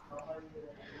expanded?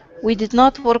 We did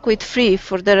not work with Free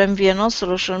for their MVNO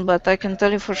solution, but I can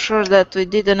tell you for sure that we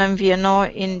did an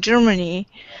MVNO in Germany,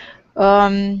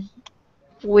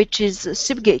 which is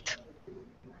SIPGate.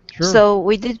 Sure. So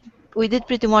we did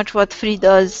pretty much what Free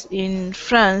does in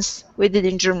France, we did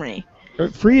in Germany.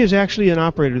 Free is actually an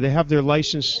operator. They have their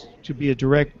license to be a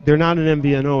direct. They're not an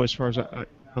MVNO as far as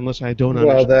unless I don't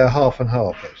understand. Well, they're half and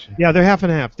half, actually. Yeah, they're half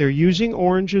and half. They're using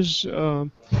Orange's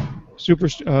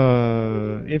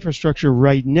infrastructure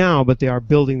right now, but they are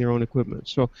building their own equipment.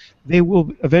 So they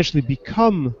will eventually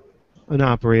become an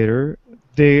operator.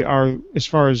 They are, as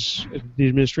far as the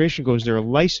administration goes, they're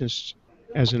licensed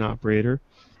as an operator.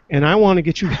 And I want to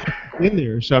get you in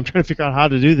there, so I'm trying to figure out how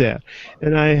to do that.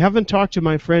 And I haven't talked to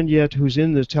my friend yet who's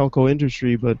in the telco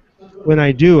industry, but when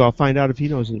I do, I'll find out if he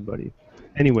knows anybody.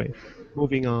 Anyway,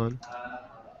 moving on.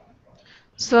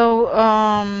 So,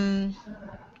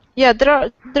 yeah,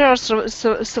 there are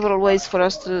several ways for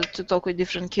us to talk with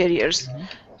different carriers,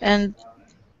 and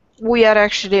we are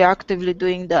actually actively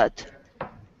doing that.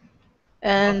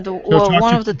 And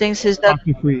one of the things is that...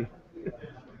 Free.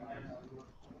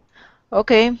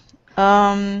 Okay.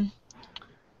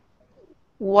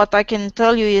 What I can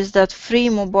tell you is that Free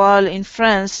Mobile in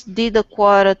France did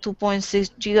acquire a 2.6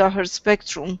 gigahertz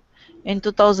spectrum in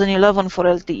 2011 for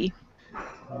LTE.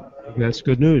 That's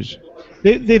good news.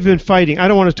 They've been fighting. I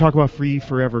don't want to talk about Free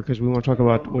forever because we want to talk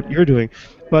about what you're doing.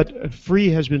 But Free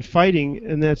has been fighting,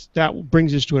 and that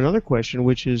brings us to another question,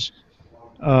 which is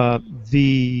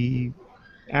the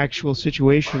actual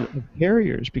situation of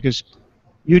carriers, because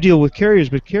you deal with carriers,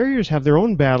 but carriers have their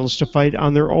own battles to fight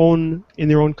on their own in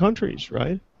their own countries,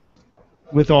 right?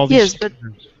 With all these.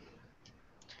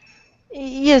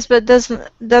 Yes, but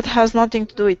that has nothing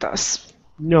to do with us.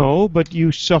 No, but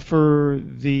you suffer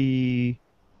the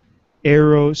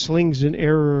slings and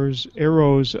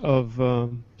arrows of,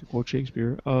 to quote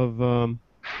Shakespeare, of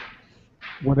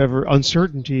whatever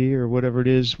uncertainty or whatever it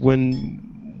is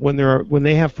when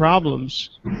they have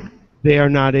problems, they are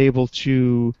not able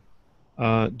to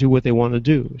do what they want to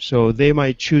do. So they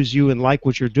might choose you and like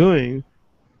what you're doing,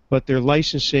 but their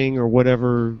licensing or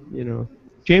whatever,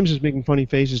 James is making funny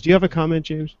faces. Do you have a comment,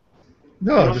 James?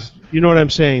 No, you know what I'm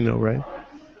saying, though, right?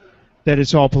 That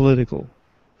it's all political.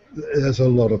 There's a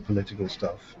lot of political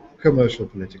stuff, commercial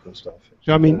political stuff.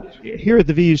 So I mean, here at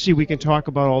the VUC, we can talk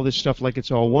about all this stuff like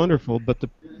it's all wonderful, but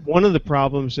one of the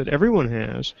problems that everyone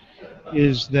has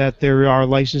is that there are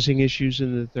licensing issues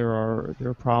and that there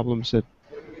are problems that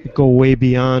go way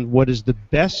beyond what is the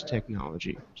best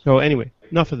technology. So anyway,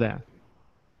 enough of that.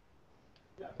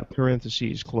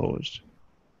 Parentheses closed.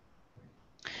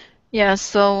 Yeah,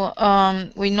 so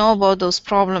we know about those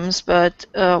problems, but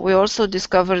we also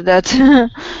discovered that,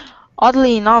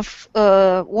 oddly enough,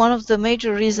 one of the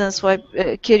major reasons why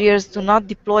carriers do not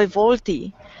deploy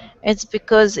VoLTE, it's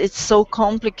because it's so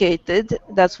complicated.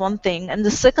 That's one thing. And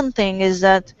the second thing is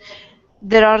that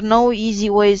there are no easy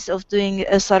ways of doing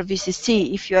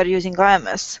SRVCC if you are using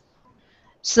IMS.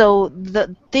 So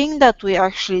the thing that we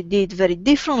actually did very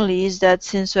differently is that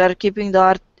since we are keeping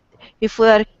if we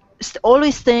are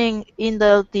always staying in the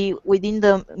LTE within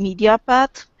the media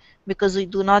path, because we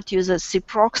do not use a SIP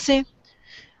proxy,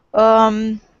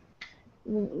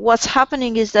 what's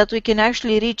happening is that we can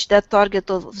actually reach that target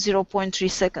of 0.3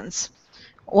 seconds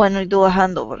when we do a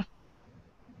handover.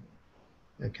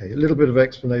 Okay, a little bit of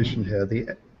explanation here.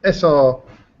 The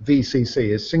SRVCC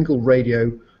is single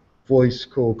radio voice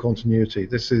call continuity.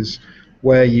 This is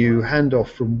where you hand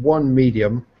off from one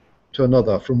medium to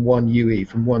another, from one UE,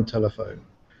 from one telephone.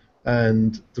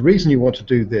 And the reason you want to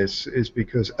do this is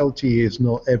because LTE is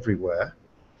not everywhere.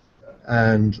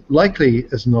 And likely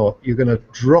as not, you're going to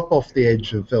drop off the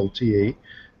edge of LTE.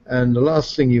 And the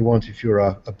last thing you want if you're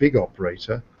a big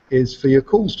operator is for your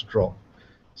calls to drop.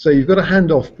 So you've got to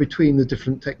hand off between the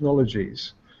different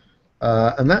technologies.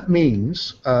 And that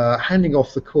means handing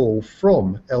off the call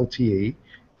from LTE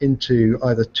into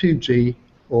either 2G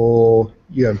or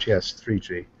UMTS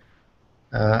 3G.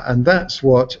 And that's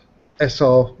what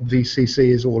SRVCC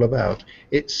is all about.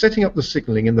 It's setting up the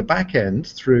signaling in the back end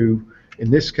through, in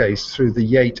this case, through the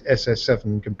Yate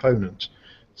SS7 component,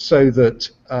 so that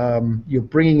you're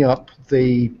bringing up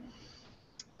the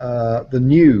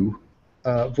new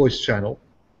voice channel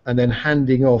and then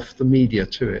handing off the media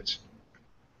to it.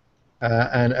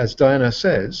 And as Diana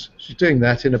says, she's doing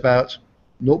that in about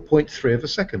 0.3 of a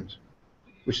second,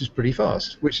 which is pretty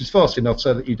fast, which is fast enough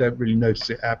so that you don't really notice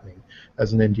it happening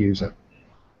as an end user.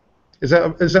 Is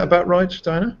that about right,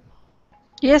 Diana?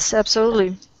 Yes,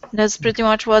 absolutely. That's pretty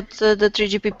much what the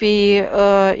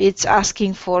 3GPP it's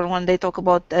asking for when they talk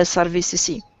about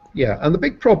SRVCC. Yeah, and the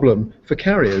big problem for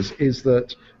carriers is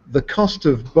that the cost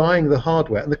of buying the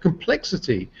hardware and the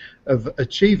complexity of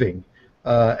achieving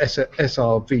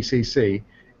SRVCC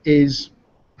is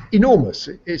enormous.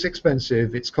 It's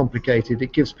expensive, it's complicated,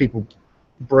 it gives people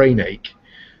brain ache.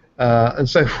 And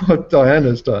so what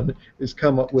Diana's done is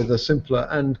come up with a simpler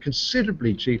and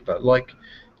considerably cheaper, like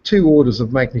 2 orders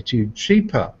of magnitude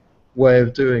cheaper way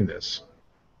of doing this,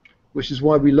 which is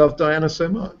why we love Diana so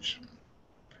much.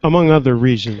 Among other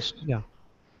reasons, yeah.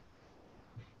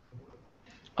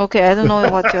 Okay, I don't know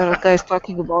what you guys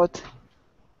talking about.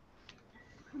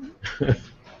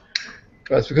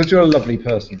 That's because you're a lovely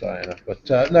person, Diana.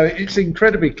 But no, it's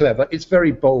incredibly clever. It's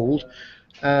very bold.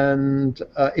 And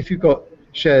if you've got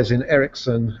shares in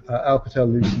Ericsson,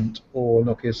 Alcatel-Lucent, or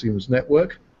Nokia Siemens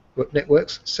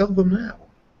networks, sell them now.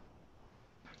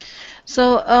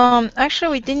 So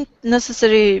actually, we didn't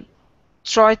necessarily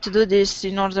try to do this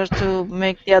in order to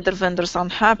make the other vendors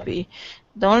unhappy.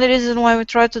 The only reason why we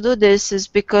try to do this is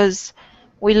because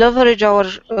we leverage our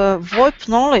VoIP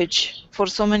knowledge for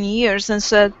so many years and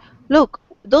said, look,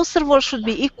 those servers should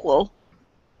be equal.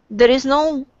 There is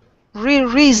no real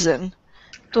reason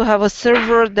to have a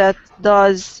server that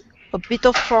does a bit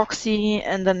of proxy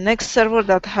and the next server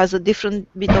that has a different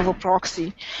bit of a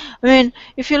proxy. I mean,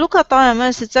 if you look at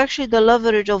IMS, it's actually the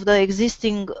leverage of the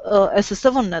existing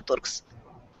SS7 networks,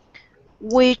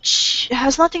 which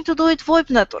has nothing to do with VoIP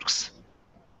networks.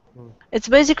 It's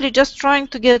basically just trying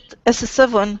to get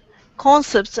SS7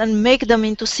 concepts and make them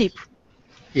into SIP.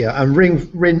 Yeah, and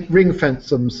ring fence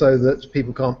them so that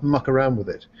people can't muck around with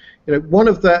it. You know,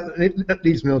 that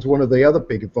leads me on to one of the other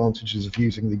big advantages of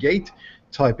using the Yate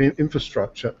type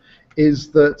infrastructure is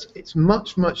that it's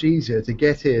much, much easier to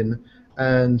get in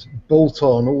and bolt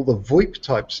on all the VoIP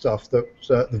type stuff that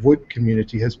the VoIP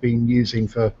community has been using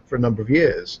for a number of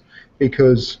years,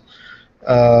 because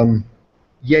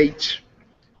Yate,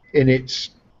 in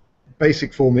its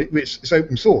basic form, it's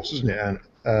open source, isn't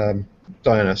it,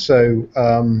 Diana? So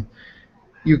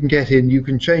you can get in, you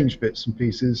can change bits and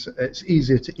pieces. It's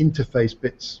easier to interface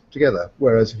bits together.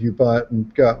 Whereas if you buy it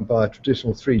and go out and buy a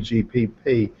traditional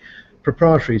 3GPP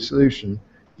proprietary solution,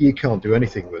 you can't do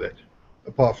anything with it,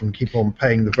 apart from keep on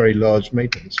paying the very large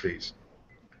maintenance fees.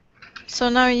 So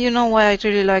now you know why I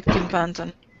really like Tim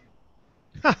Panton.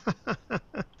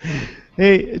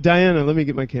 Hey, Diana, let me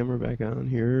get my camera back on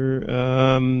here.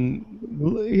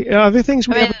 Other things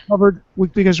we haven't covered,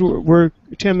 because we're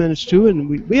 10 minutes to, and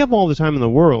we have all the time in the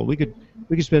world. We could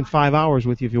spend 5 hours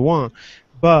with you if you want.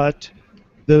 But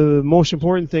the most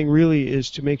important thing really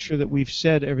is to make sure that we've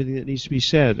said everything that needs to be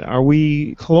said. Are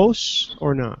we close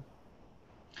or not?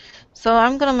 So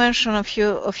I'm going to mention a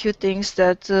few things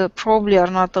that probably are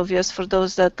not obvious for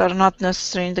those that are not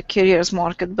necessarily in the carriers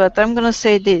market. But I'm going to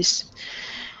say this.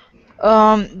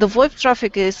 The VoIP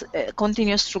traffic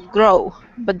continues to grow,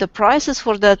 but the prices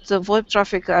for that VoIP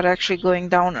traffic are actually going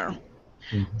downer.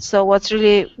 Mm-hmm. So what's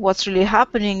really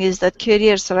happening is that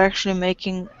carriers are actually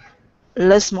making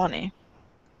less money,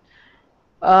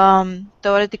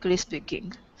 theoretically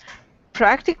speaking.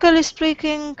 Practically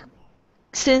speaking,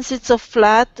 since it's a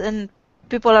flat and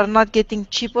people are not getting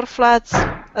cheaper flats,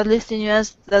 at least in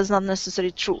US, that's not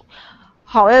necessarily true.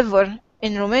 However,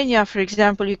 in Romania, for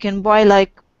example, you can buy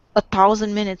like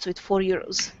 1,000 minutes with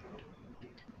 €4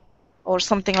 or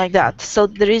something like that. So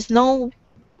there is no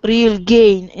real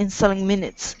gain in selling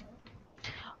minutes.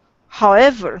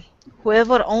 However,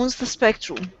 whoever owns the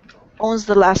spectrum owns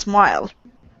the last mile.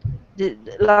 The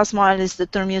last mile is the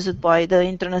term used by the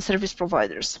internet service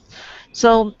providers.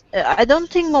 So I don't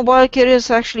think mobile carriers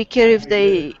actually care if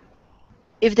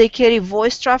they carry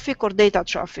voice traffic or data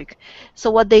traffic. So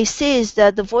what they say is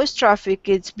that the voice traffic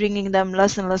is bringing them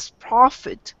less and less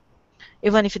profit,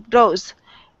 even if it grows.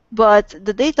 But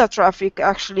the data traffic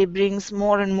actually brings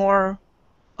more and more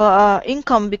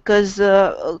income because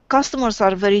customers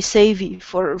are very savvy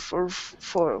for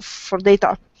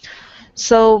data.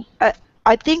 So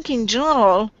I think in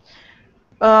general,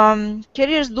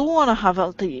 carriers do want to have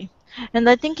LTE, and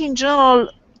I think in general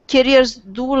carriers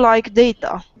do like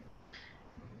data.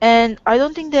 And I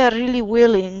don't think they are really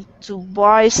willing to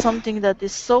buy something that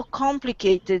is so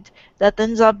complicated that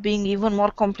ends up being even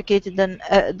more complicated than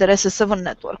the SS7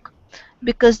 network,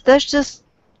 because that's just,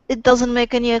 it doesn't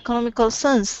make any economical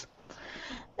sense.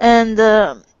 And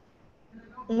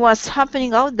what's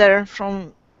happening out there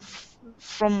from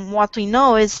what we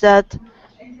know is that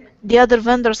the other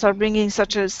vendors are bringing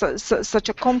such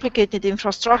a complicated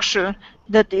infrastructure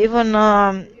that even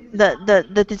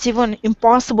that it's even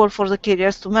impossible for the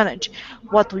carriers to manage.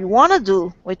 What we want to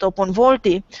do with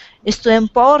OpenVoLTE is to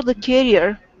empower the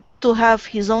carrier to have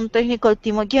his own technical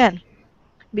team again.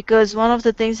 Because one of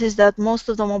the things is that most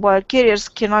of the mobile carriers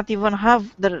cannot even have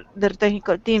their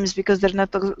technical teams because their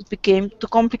networks became too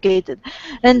complicated.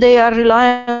 And they are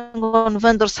relying on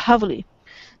vendors heavily.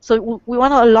 So we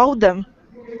want to allow them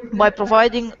by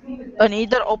providing an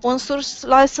either open source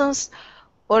license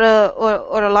or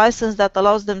a license that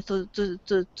allows them to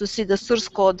see the source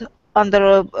code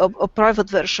under a private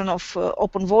version of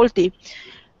OpenVoLTE.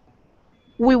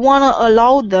 We want to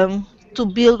allow them to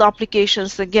build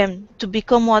applications again, to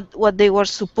become what they were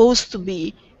supposed to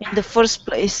be in the first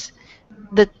place,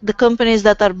 the companies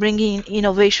that are bringing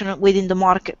innovation within the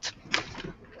market.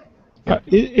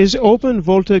 Is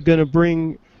OpenVoLTE going to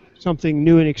bring something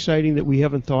new and exciting that we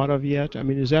haven't thought of yet? I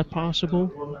mean, is that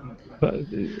possible,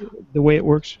 the way it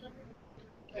works?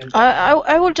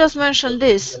 I will just mention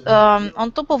this.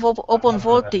 On top of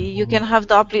OpenVoLTE, you can have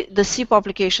the SIP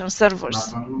application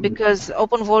servers, because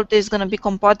OpenVoLTE is going to be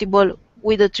compatible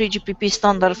with the 3GPP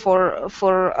standard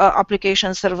for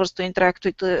application servers to interact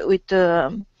with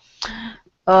the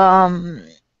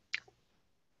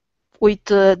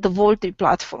VoLTE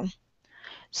platform.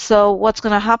 So what's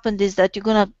going to happen is that you're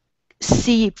going to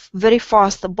see very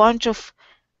fast a bunch of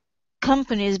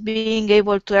companies being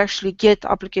able to actually get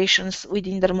applications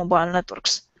within their mobile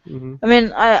networks. Mm-hmm. I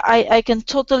mean, I can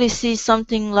totally see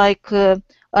something like an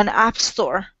app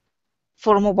store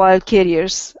for mobile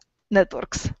carriers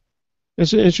networks.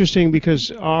 It's interesting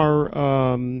because our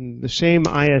the same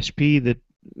ISP that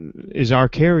is our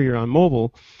carrier on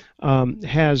mobile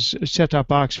has a set-top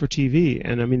box for TV,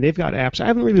 and I mean they've got apps. I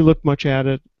haven't really looked much at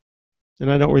it,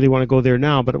 and I don't really want to go there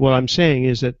now. But what I'm saying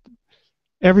is that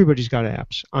everybody's got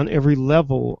apps on every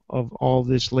level of all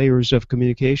these layers of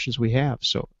communications we have.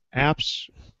 So apps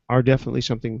are definitely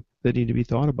something that need to be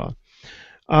thought about.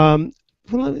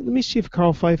 Well, let me see if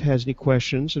Carl Fife has any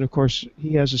questions. And, of course,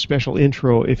 he has a special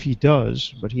intro if he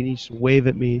does, but he needs to wave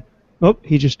at me. Oh,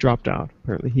 he just dropped out,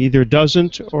 apparently. He either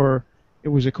doesn't or it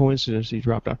was a coincidence he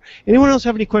dropped out. Anyone else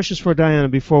have any questions for Diana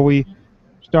before we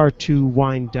start to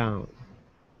wind down?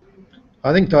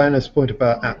 I think Diana's point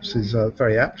about apps is a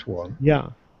very apt one. Yeah.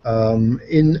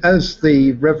 As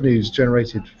the revenues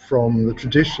generated from the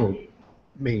traditional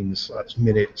means, that's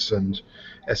minutes and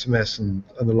SMS and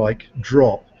the like,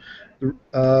 drop,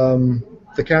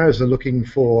 the carriers are looking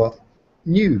for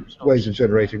new ways of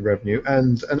generating revenue,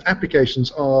 and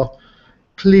applications are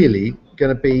clearly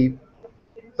going to be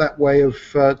that way of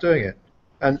doing it.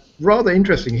 And rather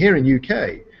interesting, here in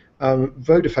UK,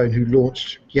 Vodafone, who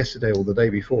launched yesterday or the day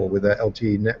before with their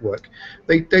LTE network,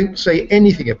 they don't say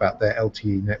anything about their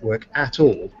LTE network at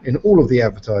all in all of the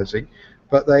advertising,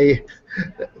 but their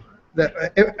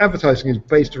advertising is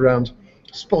based around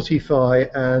Spotify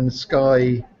and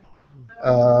Sky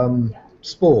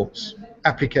sports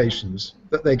applications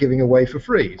that they're giving away for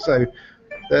free. So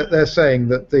they're saying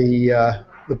that the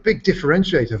big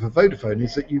differentiator for Vodafone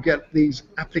is that you get these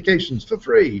applications for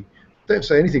free. Don't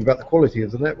say anything about the quality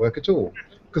of the network at all,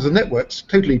 because the network's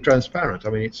totally transparent. I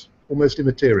mean, it's almost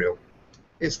immaterial.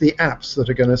 It's the apps that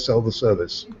are going to sell the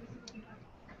service.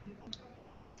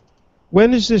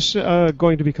 When is this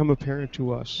going to become apparent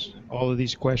to us, all of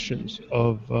these questions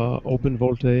of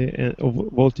OpenVoLTE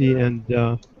and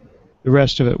the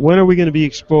rest of it? When are we going to be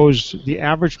exposed? The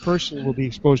average person will be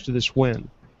exposed to this when?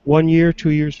 1 year,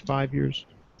 2 years, 5 years?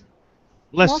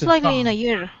 Less Most than likely 5. in a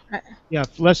year. Yeah,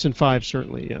 less than 5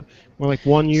 certainly. Yeah, more like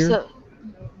 1 year.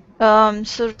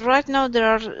 So right now there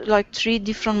are like 3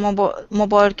 different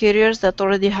mobile carriers that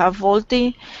already have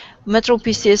VoLTE. Metro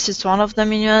PCS is one of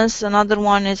them in US. Another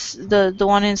one is the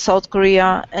one in South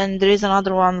Korea, and there is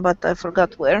another one, but I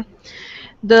forgot where.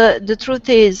 The truth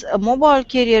is, a mobile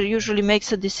carrier usually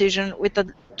makes a decision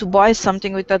to buy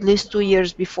something with at least 2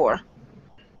 years before.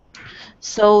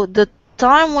 So the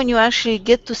time when you actually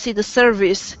get to see the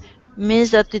service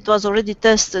means that it was already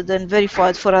tested and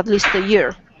verified for at least a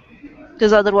year,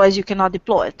 because otherwise you cannot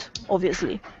deploy it,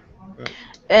 obviously. Right.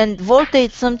 And VoLTE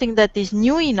is something that is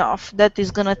new enough that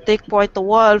is going to take quite a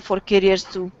while for carriers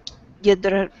to get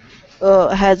their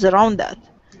heads around that.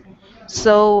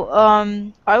 So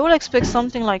I will expect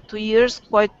something like 2 years,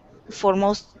 quite for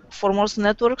most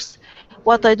networks.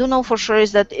 What I do know for sure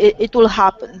is that it will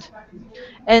happen.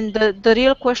 And the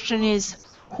real question is,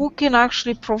 who can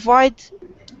actually provide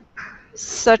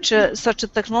such a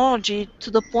technology to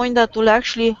the point that will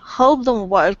actually help the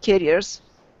mobile carriers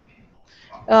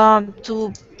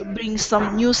to bring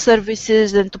some new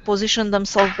services and to position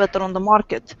themselves better on the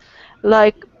market.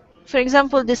 Like, for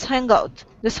example, this Hangout.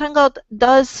 This Hangout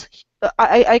does,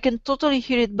 I can totally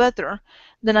hear it better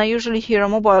than I usually hear a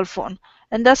mobile phone.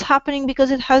 And that's happening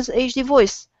because it has HD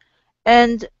voice.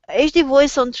 And HD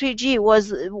voice on 3G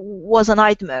was a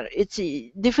nightmare. It's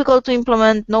difficult to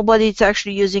implement. Nobody's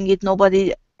actually using it.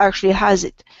 Nobody actually has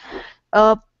it.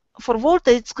 For VoLTE,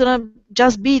 it's gonna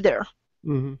just be there.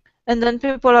 Mm-hmm. And then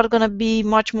people are gonna be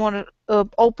much more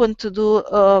open to do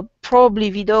probably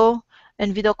video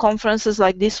and video conferences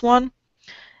like this one.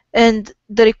 And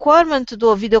the requirement to do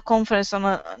a video conference on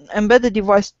an embedded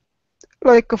device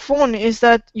like a phone is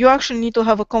that you actually need to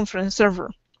have a conference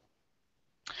server.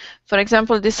 For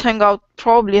example, this Hangout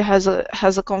probably has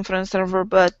a conference server,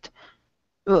 but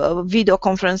video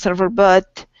conference server,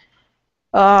 but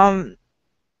a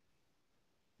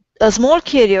small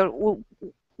carrier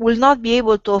will not be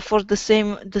able to afford the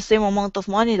same amount of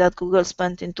money that Google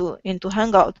spent into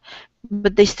Hangout,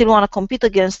 but they still want to compete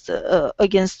against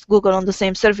Google on the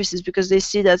same services because they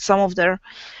see that some of their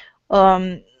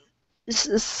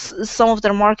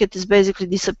market is basically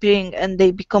disappearing and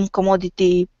they become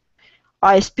commodity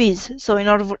ISPs. So in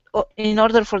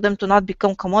order for them to not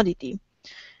become commodity,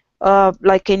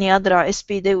 like any other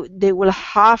ISP, they will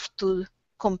have to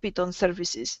compete on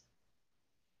services.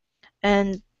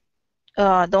 And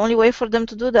the only way for them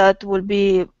to do that will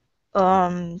be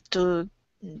to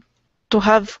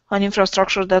have an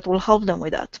infrastructure that will help them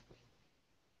with that.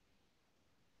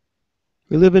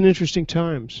 We live in interesting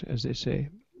times, as they say.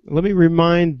 Let me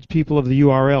remind people of the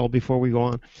URL before we go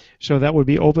on. So that would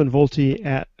be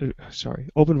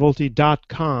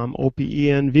OpenVoLTE.com,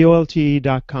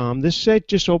 OpenVoLTE.com. This site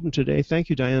just opened today.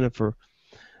 Thank you, Diana, for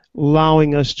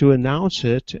allowing us to announce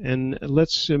it. And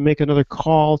let's make another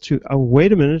call to,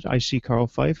 wait a minute, I see Carl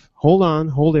Fife. Hold on,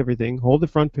 hold everything, hold the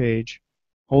front page,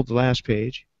 hold the last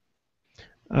page.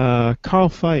 Carl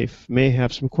Fife may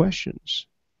have some questions.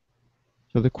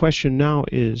 So the question now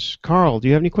is, Carl, do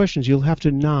you have any questions? You'll have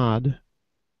to nod.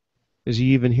 Is he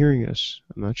even hearing us?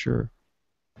 I'm not sure.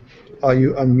 Are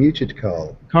you unmuted,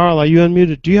 Carl? Carl, are you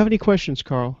unmuted? Do you have any questions,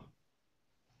 Carl?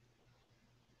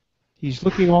 He's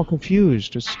looking all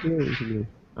confused. It's scary to me.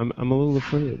 I'm a little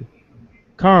afraid.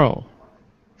 Carl,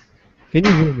 can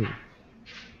you hear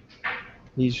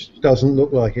me? Doesn't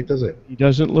look like it, does it? He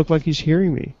doesn't look like he's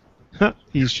hearing me.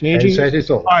 He's changing. Headset is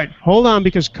off. All right, hold on,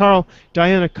 because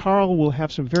Diana, Carl will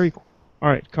have some very... All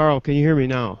right, Carl, can you hear me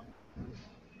now?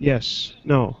 Yes.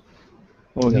 No.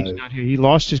 Oh, no. He's not here. He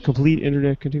lost his complete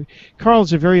internet connectivity. Carl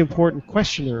is a very important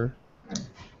questioner.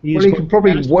 He can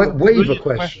probably wave a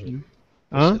question.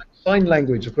 Huh? Sign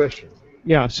language a question.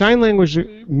 Yeah, sign language.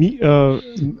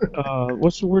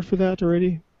 What's the word for that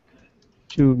already?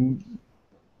 To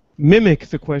mimic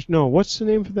the question. No, what's the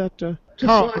name for that?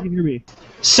 Carl, can you hear me?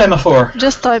 Semaphore.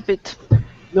 Just type it.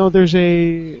 No, there's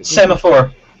a...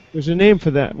 Semaphore. There's a name for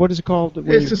that. What is it called?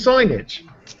 It's a signage.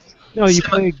 No, you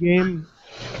play a game.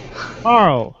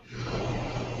 Carl,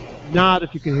 nod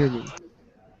if you can hear me.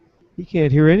 He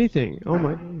can't hear anything. Oh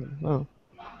my God. Wow.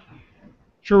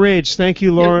 Charades. Thank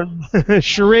you, Lauren. Yeah.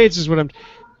 Charades is what I'm...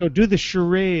 So do the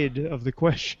charade of the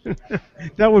question.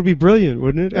 That would be brilliant,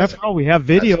 wouldn't it? After all, we have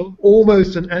video. That's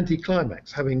almost an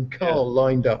anticlimax, having Carl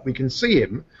lined up. We can see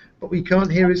him, but we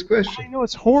can't hear his question. I know,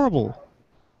 it's horrible.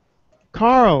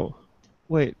 Carl.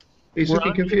 Wait. He's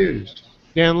looking confused.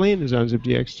 Dan Lane is on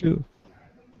ZipDX too.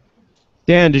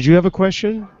 Dan, did you have a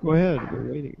question? Go ahead.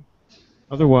 We're waiting.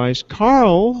 Otherwise,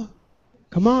 Carl,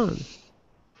 come on.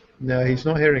 No, he's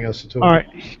not hearing us at all. All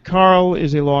right, Carl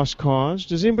is a lost cause.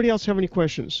 Does anybody else have any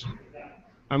questions?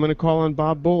 I'm going to call on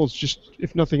Bob Bowles, just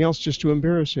if nothing else, just to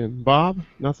embarrass him. Bob,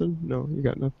 nothing? No, you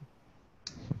got nothing.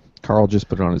 Carl just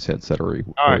put on his headset, or he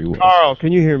was. Carl,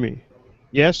 can you hear me?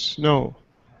 Yes? No?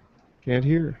 Can't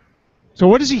hear. So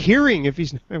what is he hearing if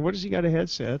he's? What has he got a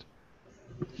headset?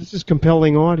 This is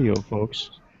compelling audio,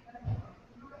 folks.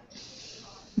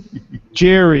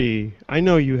 Jerry, I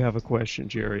know you have a question,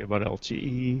 Jerry, about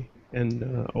LTE and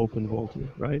OpenVoLTE,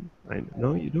 right?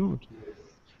 No, you don't.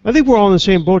 I think we're all in the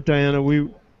same boat, Diana. We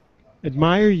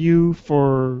admire you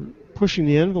for pushing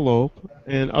the envelope,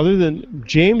 and other than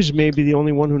James may be the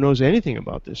only one who knows anything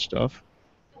about this stuff.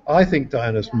 I think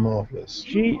Diana's marvelous.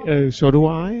 So do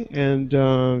I, and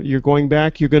you're going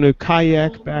back, you're going to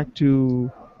kayak back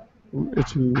to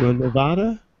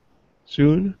Nevada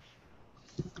soon?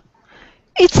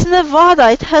 It's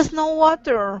Nevada. It has no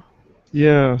water.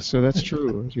 Yeah, so that's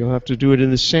true. You'll have to do it in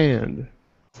the sand.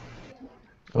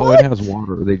 Oh, What? it has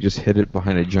water. They just hid it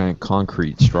behind a giant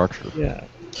concrete structure. Yeah.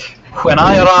 When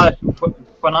I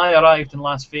arrived in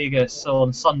Las Vegas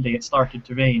on Sunday, it started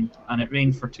to rain, and it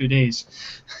rained for 2 days.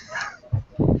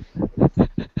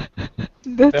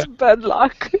 That's bad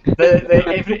luck.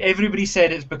 Everybody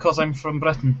said it's because I'm from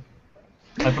Britain.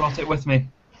 I brought it with me.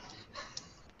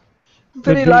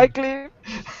 Very likely.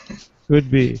 Could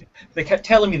be. They kept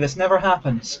telling me this never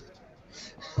happens.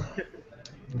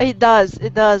 It does.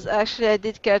 It does. Actually, I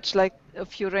did catch like a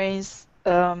few rains,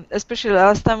 especially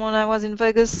last time when I was in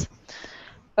Vegas.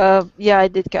 Yeah, I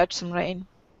did catch some rain.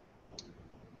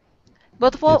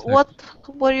 But what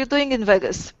were you doing in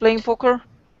Vegas? Playing poker?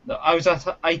 I was at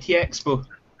IT Expo.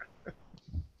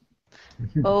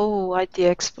 Oh, IT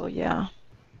Expo, yeah.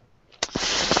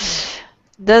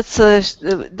 That's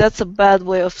a bad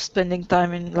way of spending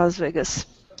time in Las Vegas.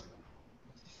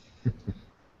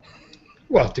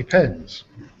 Well, it depends.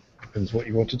 Depends what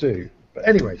you want to do. But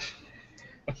anyway,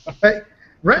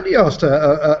 Randy asked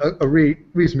a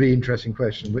reasonably interesting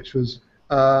question, which was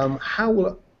how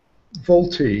will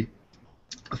VoLTE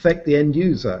affect the end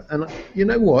user? And you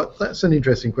know what? That's an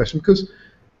interesting question because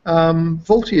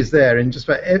VoLTE is there in just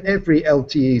about every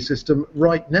LTE system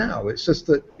right now. It's just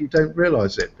that you don't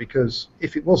realize it because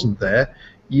if it wasn't there,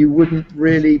 you wouldn't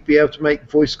really be able to make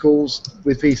voice calls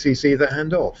with VCC that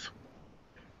hand off.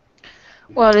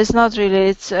 Well, it's not really.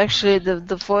 It's actually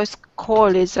the voice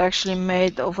call is actually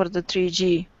made over the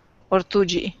 3G or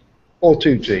 2G. Or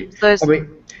 2G. So I mean,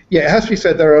 yeah, it has to be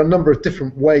said there are a number of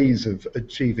different ways of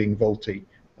achieving VoLTE.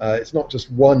 It's not just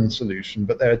one solution,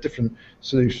 but there are different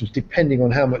solutions depending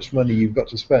on how much money you've got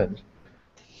to spend.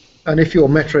 And if you're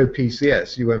Metro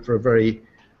PCS, you went for a very,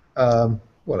 a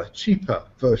cheaper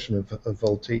version of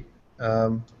VoLTE,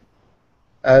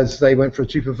 as they went for a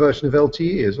cheaper version of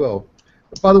LTE as well.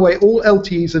 But by the way, all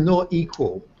LTEs are not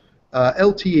equal.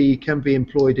 LTE can be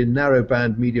employed in narrow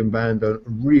band, medium band, and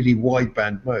really wide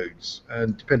band modes,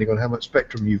 and depending on how much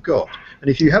spectrum you've got. And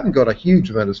if you haven't got a huge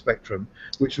amount of spectrum,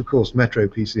 which of course Metro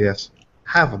PCS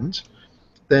haven't,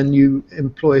 then you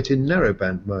employ it in narrow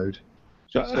band mode.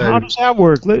 So how does that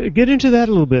work? Get into that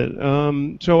a little bit.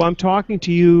 So I'm talking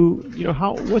to you. You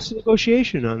know, what's the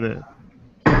negotiation on that?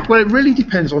 Well, it really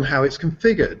depends on how it's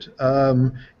configured.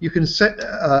 You can set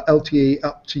LTE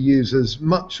up to use as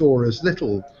much or as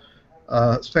little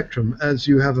spectrum as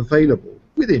you have available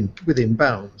within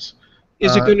bounds.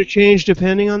 Is it going to change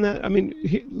depending on that? I mean,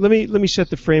 let me set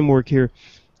the framework here.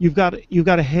 You've got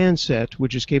a handset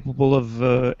which is capable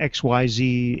of X, Y,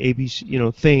 Z,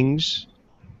 ABC, things.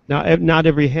 Now, not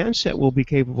every handset will be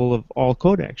capable of all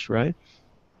codecs, right?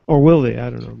 Or will they? I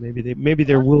don't know. Maybe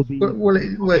there will be. Well,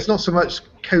 it's not so much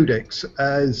codecs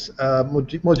as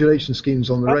modulation schemes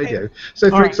on the radio. So,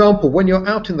 for example, when you're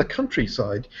out in the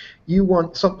countryside, you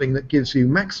want something that gives you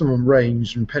maximum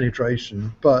range and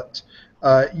penetration, but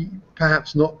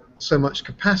perhaps not so much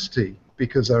capacity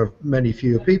because there are many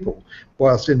fewer people.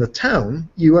 Whilst in the town,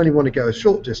 you only want to go a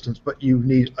short distance, but you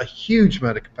need a huge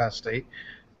amount of capacity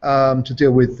to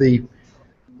deal with the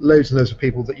loads and loads of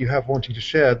people that you have wanting to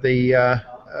share the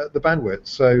bandwidth.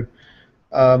 So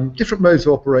different modes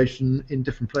of operation in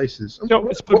different places. So,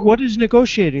 but what is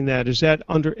negotiating that? Is that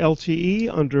under LTE,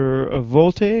 under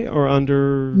VoLTE, or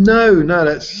under? No,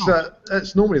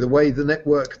 that's normally the way the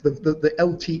network, the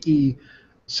LTE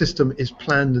system is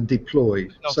planned and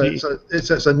deployed. So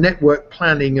it's a network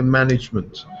planning and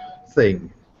management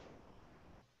thing.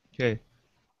 Okay.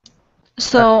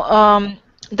 So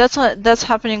that's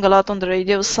happening a lot on the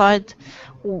radio side.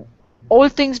 All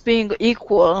things being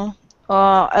equal,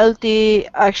 LTE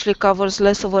actually covers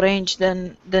less of a range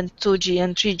than 2G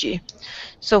and 3G.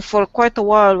 So for quite a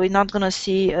while, we're not going to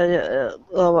see a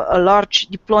large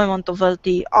deployment of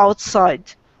LTE outside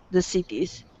the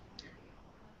cities.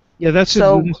 Yeah, that's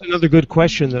So another good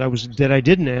question that I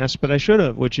didn't ask, but I should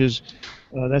have, which is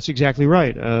that's exactly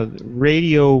right.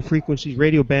 Radio frequencies,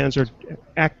 radio bands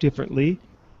act differently.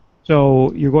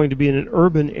 So you're going to be in an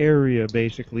urban area,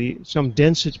 basically. Some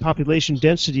population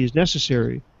density is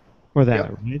necessary for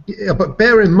that, right? Yeah, but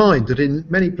bear in mind that in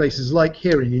many places, like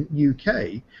here in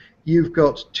UK, you've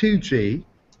got 2G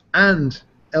and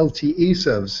LTE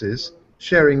services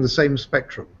sharing the same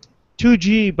spectrum.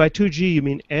 2G, by 2G you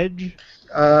mean edge?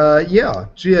 Yeah,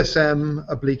 GSM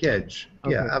oblique edge.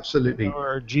 Okay. Yeah, absolutely.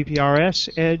 Or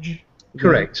GPRS edge?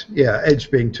 Correct. Yeah, edge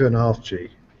being 2.5G.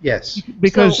 Yes.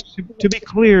 Because to be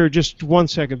clear, just 1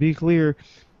 second, be clear,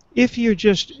 if you're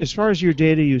just, as far as your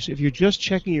data use, if you're just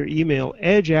checking your email,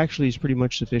 edge actually is pretty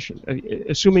much sufficient.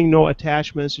 Assuming no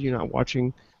attachments, you're not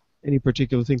watching any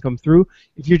particular thing come through.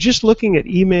 If you're just looking at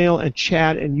email and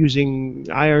chat and using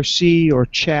IRC or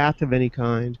chat of any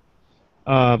kind,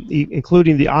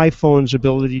 including the iPhone's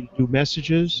ability to do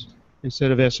messages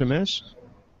instead of SMS,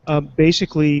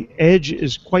 basically Edge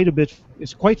is quite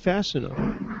fast enough.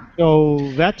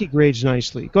 So that degrades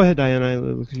nicely. Go ahead,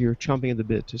 Diana. You're chomping at the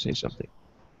bit to say something.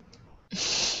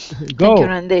 Go. Thank you,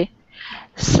 Randy.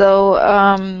 So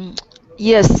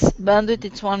yes, bandwidth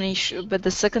is one issue, but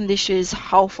the second issue is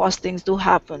how fast things do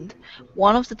happen.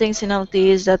 One of the things in LTE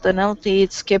is that an LTE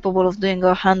is capable of doing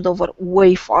a handover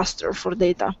way faster for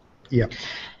data. Yeah.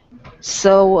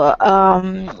 So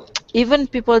even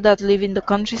people that live in the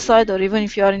countryside, or even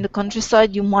if you are in the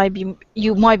countryside, you might be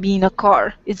in a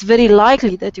car. It's very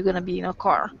likely that you're gonna be in a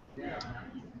car.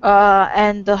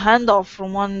 And the handoff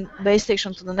from one base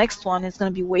station to the next one is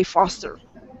going to be way faster.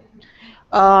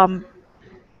 I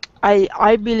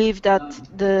believe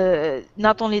that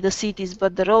not only the cities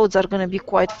but the roads are going to be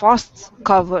quite fast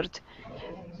covered,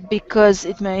 because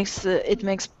it makes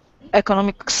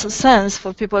economic sense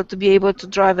for people to be able to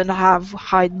drive and have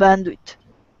high bandwidth,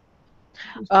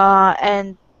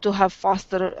 and to have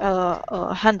faster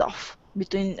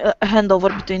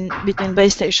handover between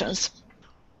base stations.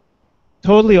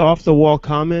 Totally off the wall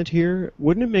comment here.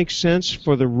 Wouldn't it make sense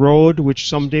for the road, which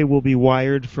someday will be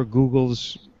wired for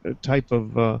Google's type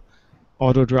of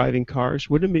auto driving cars,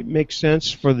 wouldn't it make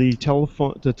sense for the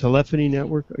telephony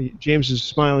network? James is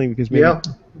smiling because maybe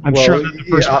I'm sure I'm not the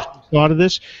first person who thought of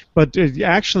this, but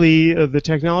actually the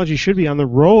technology should be on the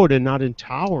road and not in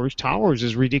towers. Towers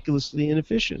is ridiculously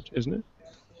inefficient, isn't it?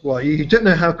 Well, you don't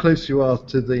know how close you are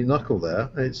to the knuckle there.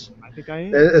 I think I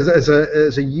am. As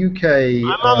a UK...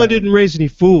 My mama didn't raise any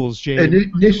fools, James.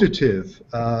 An initiative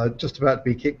just about to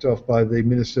be kicked off by the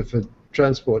Minister for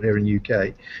Transport here in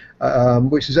UK,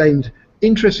 which is aimed,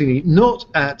 interestingly, not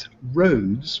at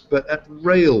roads, but at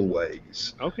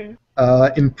railways. Okay.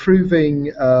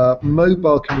 Improving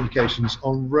mobile communications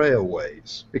on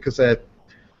railways, because they're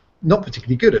not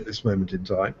particularly good at this moment in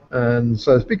time, and so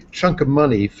there's a big chunk of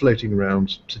money floating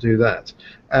around to do that.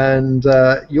 And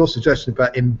your suggestion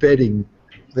about embedding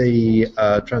the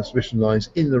transmission lines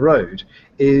in the road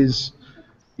is,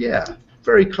 yeah,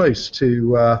 very close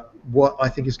to what I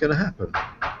think is going to happen.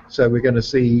 So we're going to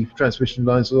see transmission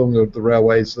lines along the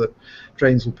railways that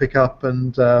trains will pick up,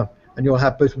 and you'll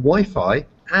have both Wi-Fi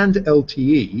and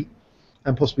LTE,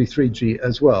 and possibly 3G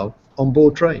as well, on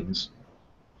board trains.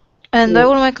 And I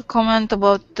will make a comment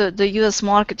about the US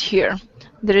market here.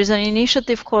 There is an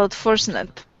initiative called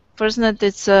FirstNet. FirstNet,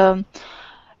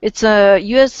 it's a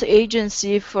US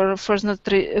agency for first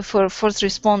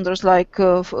responders, like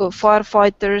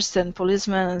firefighters and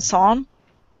policemen and so on.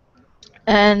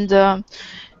 And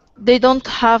they don't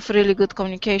have really good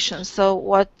communication. So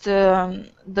what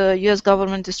the US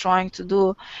government is trying to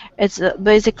do is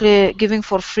basically giving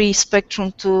for free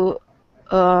spectrum to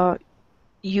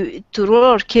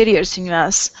rural carriers in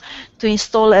US to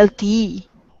install LTE,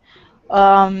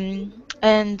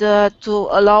 and to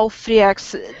allow free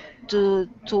access,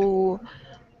 to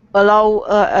allow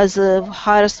as a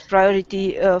highest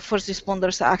priority first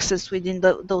responders access within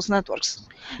those networks.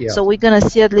 Yeah. So we're gonna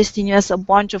see, at least in US, a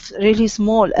bunch of really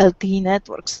small LTE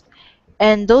networks,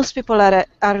 and those people are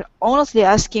honestly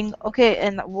asking, okay,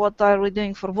 and what are we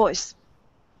doing for voice?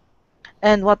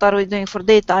 And what are we doing for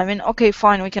data? I mean, okay,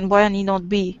 fine, we can buy an eNote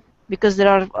B, because there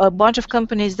are a bunch of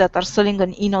companies that are selling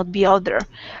an eNote B out there.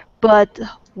 But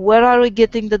where are we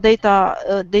getting the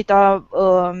data,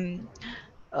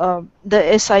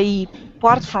 the SIE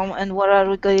part from, and where are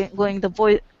we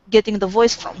getting the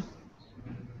voice from?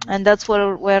 And that's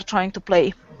where we're trying to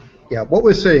play. Yeah, what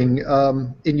we're seeing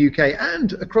in UK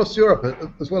and across Europe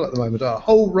as well at the moment are a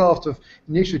whole raft of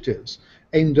initiatives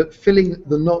aimed at filling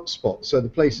the not spots, so the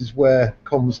places where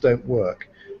comms don't work.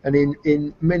 And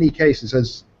in many cases,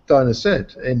 as Diana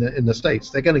said, in the States,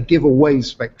 they're going to give away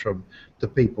spectrum to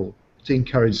people to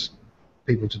encourage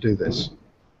people to do this.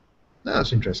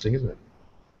 That's interesting, isn't it?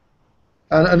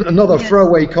 And another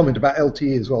throwaway comment about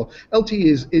LTE as well.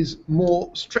 LTE is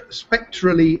more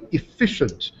spectrally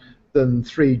efficient than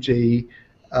 3G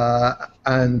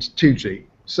and 2G.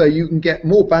 So you can get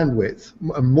more bandwidth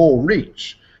and more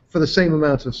reach for the same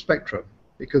amount of spectrum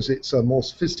because it's a more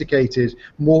sophisticated,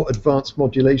 more advanced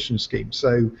modulation scheme.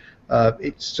 So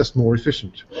it's just more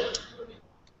efficient.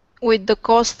 With the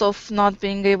cost of not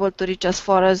being able to reach as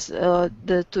far as the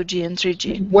 2G and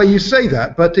 3G. Well, you say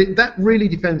that, but that really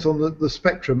depends on the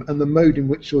spectrum and the mode in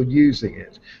which you're using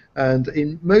it. And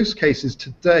in most cases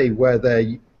today where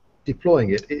they're deploying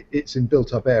it, it's in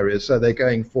built-up areas, so they're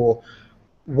going for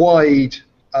wide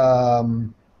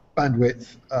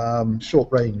bandwidth,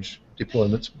 short-range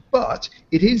deployments. But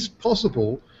it is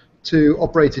possible to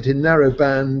operate it in narrow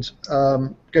band,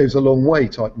 goes a long way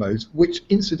type modes, which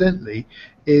incidentally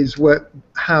is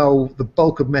how the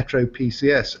bulk of Metro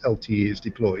PCS LTE is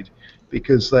deployed,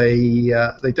 because they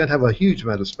don't have a huge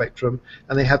amount of spectrum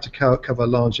and they have to cover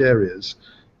large areas.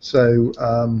 So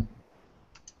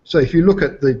so if you look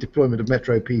at the deployment of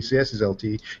Metro PCS's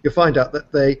LTE, you'll find out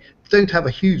that they don't have a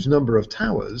huge number of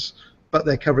towers, but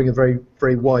they're covering a very,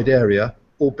 very wide area,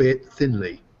 albeit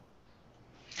thinly.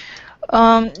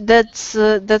 That's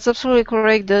absolutely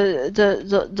correct.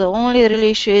 The only real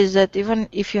issue is that even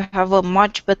if you have a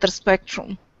much better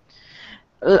spectrum,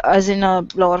 as in a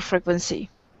lower frequency,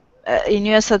 in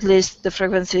US at least the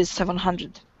frequency is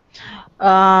 700.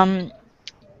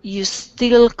 You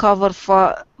still cover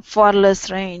far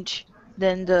less range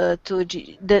than the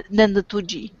 2G. Than the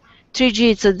 2G.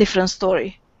 3G it's a different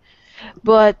story.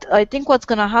 But I think what's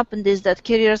going to happen is that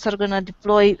carriers are going to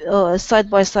deploy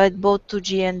side by side both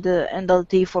 2G and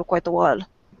LTE for quite a while.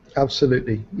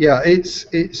 Absolutely, yeah.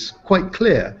 It's quite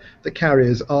clear that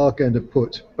carriers are going to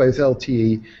put both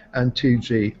LTE and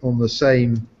 2G on the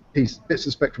same bits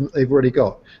of spectrum that they've already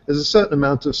got. There's a certain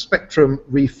amount of spectrum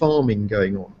refarming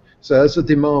going on. So as the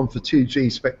demand for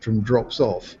 2G spectrum drops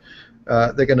off,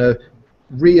 they're going to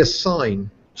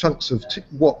reassign chunks of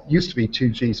what used to be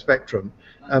 2G spectrum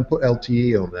and put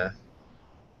LTE on there.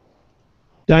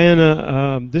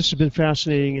 Diana, this has been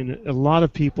fascinating, and a lot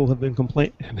of people have been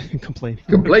complaining. Have been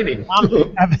commenting.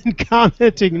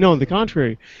 No, on the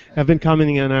contrary, have been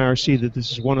commenting on IRC that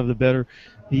this is one of the better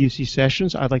EUC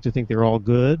sessions. I'd like to think they're all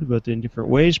good, but in different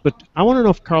ways. But I want to know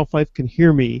if Carl Fife can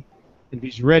hear me, and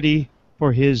he's ready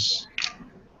for his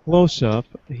close-up.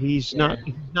 He's not.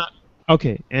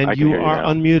 Okay, and you are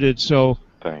unmuted. So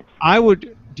thanks. I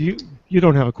would. You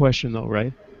don't have a question though,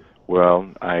 right? Well,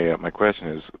 my question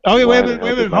is. Oh, wait a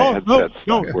minute.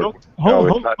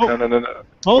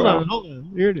 Hold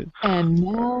on. Here it is. And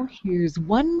now here's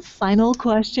one final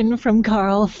question from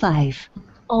Carl Fife.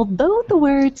 Although the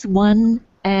words one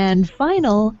and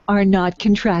final are not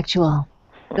contractual.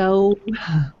 So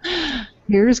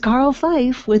here's Carl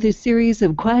Fife with a series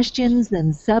of questions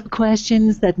and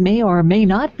sub-questions that may or may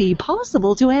not be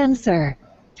possible to answer.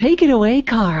 Take it away,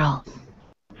 Carl.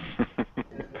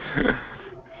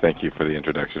 Thank you for the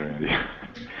introduction, Randy.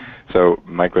 So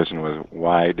my question was,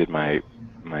 why did my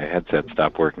headset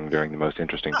stop working during the most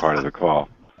interesting part of the call?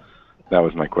 That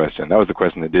was my question. That was the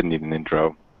question that didn't need an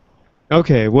intro.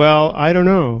 Okay, well, I don't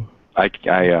know.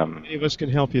 Any of us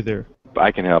can help you there.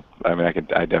 I can help. I mean,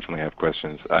 I definitely have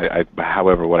questions.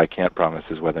 However, what I can't promise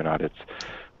is whether or not it's,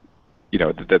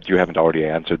 that you haven't already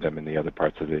answered them in the other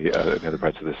parts of the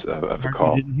the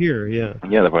call. You didn't hear, yeah.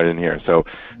 Yeah, the part I didn't hear. So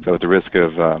at the risk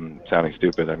of sounding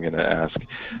stupid, I'm going to ask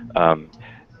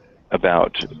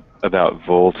about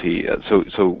VoLTE.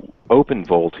 So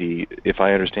OpenVoLTE, if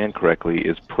I understand correctly,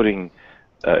 is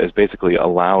is basically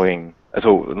allowing.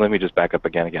 So let me just back up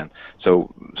again.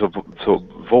 So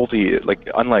VoLTE, like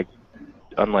unlike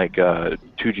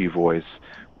 2G voice,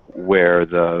 where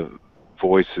the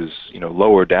voice is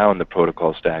lower down the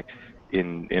protocol stack,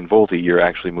 in VoLTE you're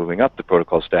actually moving up the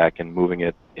protocol stack and moving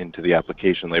it into the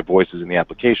application layer. Voice is in the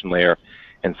application layer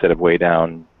instead of way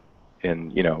down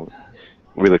in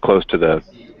really close to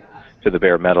the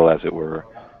bare metal, as it were.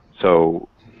 So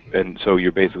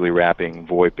you're basically wrapping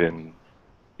VoIP in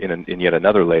yet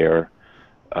another layer.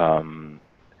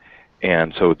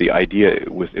 And so the idea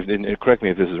with, and correct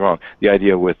me if this is wrong, the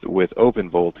idea with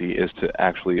OpenVoLTE is to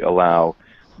actually allow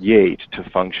Yate to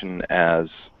function as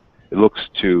it looks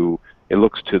to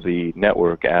the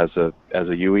network as a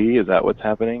UE. Is that what's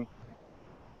happening?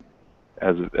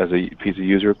 as a piece of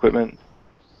user equipment?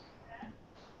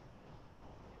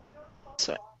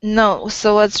 No.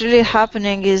 So what's really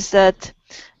happening is that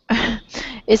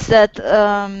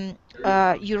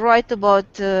you write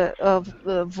about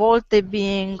VoLTE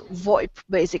being VoIP,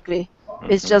 basically.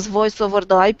 It's just voice over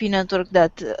the IP network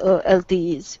that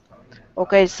LTE is.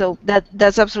 Okay, so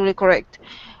that's absolutely correct.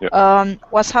 Yep.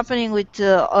 What's happening with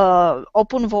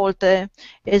OpenVoLTE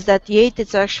is that Yate,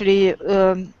 it's actually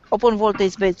OpenVoLTE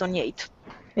is based on Yate.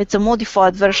 It's a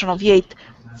modified version of Yate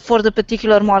for the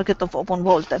particular market of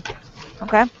OpenVoLTE.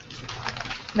 Okay.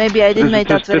 Maybe I didn't make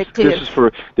that very clear.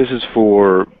 This is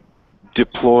for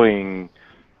deploying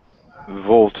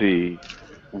VoLTE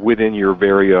within your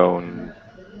very own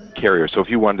carrier. So if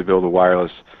you wanted to build a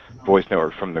wireless voice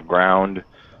network from the ground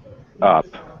up,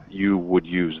 you would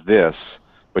use this,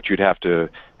 but you'd have to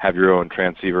have your own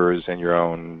transceivers and your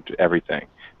own everything.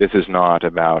 This is not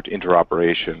about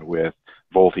interoperation with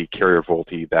VoLTE, carrier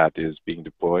VoLTE that is being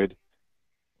deployed.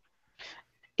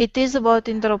 It is about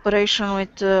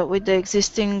interoperation with the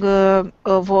existing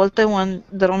VoLTE when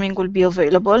the roaming will be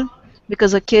available,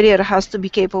 because a carrier has to be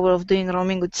capable of doing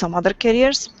roaming with some other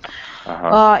carriers.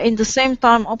 In the same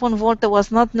time, OpenVoLTE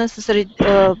was not necessarily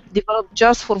developed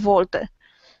just for VoLTE.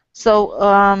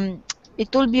 So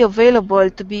it will be available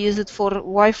to be used for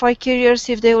Wi-Fi carriers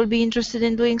if they will be interested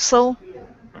in doing so.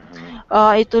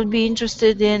 It will be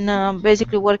interested in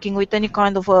basically working with any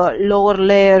kind of a lower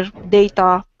layer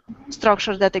data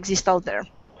structure that exists out there.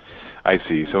 I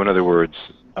see. So in other words,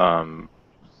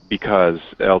 because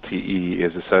LTE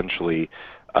is essentially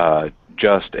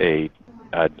just a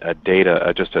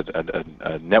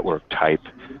network type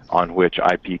on which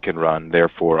IP can run,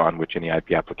 therefore on which any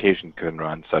IP application can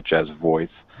run, such as voice,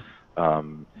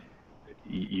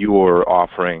 you're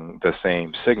offering the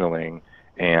same signaling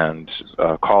and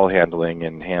call handling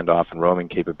and handoff and roaming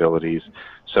capabilities,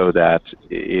 so that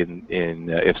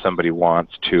if somebody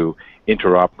wants to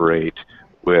interoperate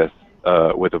with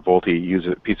a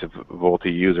VoLTE piece of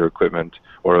VoLTE user equipment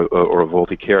or a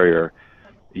VoLTE carrier,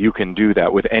 you can do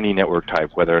that with any network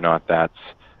type, whether or not that's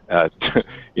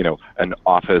an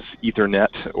office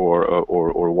Ethernet or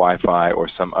Wi-Fi or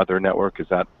some other network. Is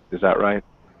that right?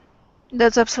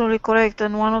 That's absolutely correct.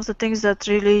 And one of the things that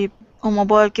really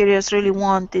mobile carriers really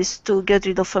want is to get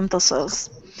rid of femtocells.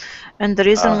 And the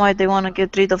reason why they want to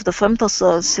get rid of the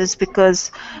femtocells is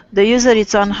because the user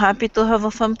is unhappy to have a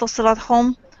femtocell at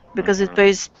home, because it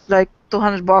pays like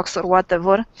 $200 or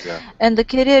whatever. Yeah. And the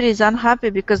carrier is unhappy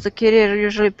because the carrier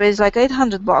usually pays like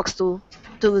 $800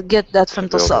 to get that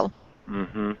femtocell.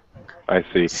 I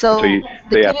see. So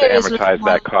they have to amortize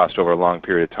that cost over a long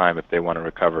period of time if they want to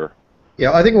recover.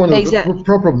 Yeah, I think one of the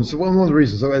problems, one of the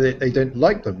reasons why they don't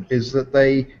like them is that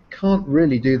they can't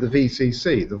really do the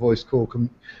VCC, the voice call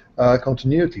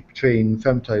continuity between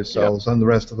femtocells and the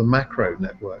rest of the macro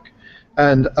network.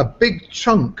 And a big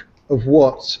chunk of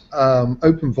what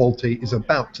OpenVoLTE is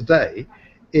about today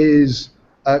is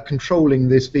controlling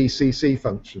this VCC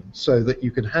function, so that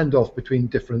you can hand off between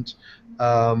different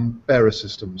bearer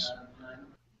systems.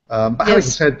 But having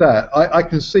said that, I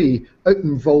can see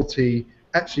OpenVoLTE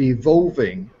actually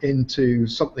evolving into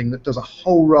something that does a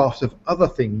whole raft of other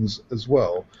things as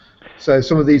well. So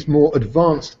some of these more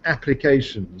advanced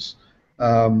applications,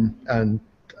 and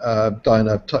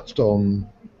Diana touched on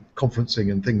conferencing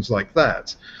and things like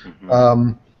that,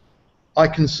 I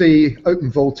can see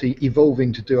OpenVoLTE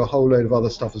evolving to do a whole load of other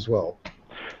stuff as well.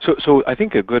 So I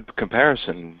think a good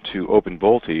comparison to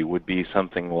OpenVoLTE would be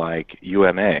something like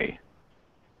UMA,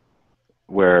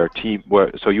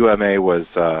 so UMA was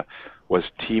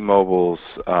T-Mobile's.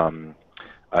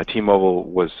 T-Mobile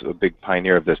was a big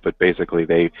pioneer of this, but basically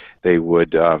they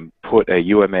would put a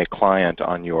UMA client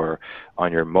on your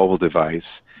mobile device,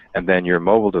 and then your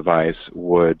mobile device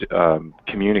would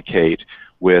communicate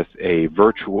with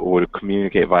would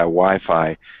communicate via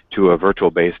Wi-Fi to a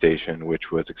virtual base station,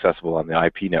 which was accessible on the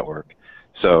IP network.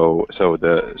 So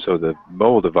the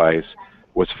mobile device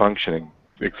was functioning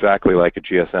exactly like a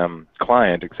GSM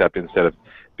client, except instead of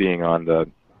being on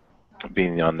the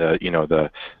TDMA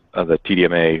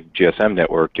GSM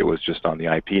network, it was just on the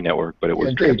IP network, but it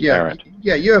was transparent.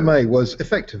 Yeah, UMA was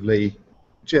effectively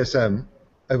GSM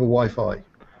over Wi-Fi.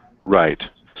 Right.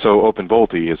 So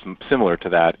OpenVoLTE is similar to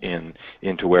that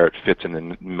into where it fits in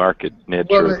the market niche.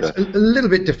 Well, it's a little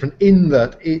bit different in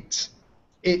that it's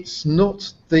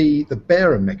not the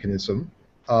bearer mechanism,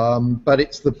 but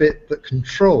it's the bit that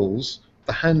controls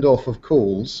the handoff of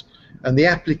calls and the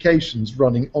applications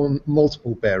running on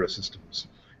multiple bearer systems,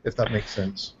 if that makes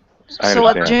sense. So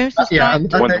what James is trying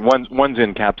to... One's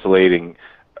encapsulating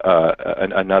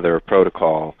another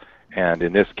protocol, and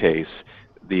in this case,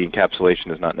 the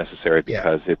encapsulation is not necessary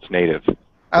because it's native.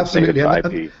 Absolutely.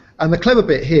 Native to IP. And the clever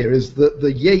bit here is that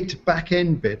the Yate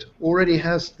back-end bit already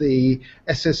has the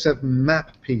SS7 map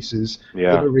pieces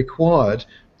that are required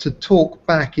to talk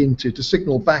back into, to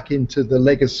signal back into the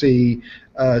legacy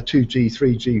 2G,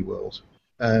 3G world.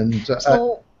 And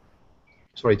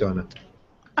sorry, Diana.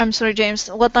 I'm sorry, James.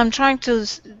 What I'm trying to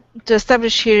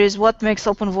establish here is what makes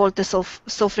OpenVoLTE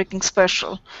so freaking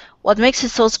special. What makes it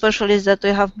so special is that we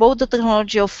have both the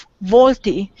technology of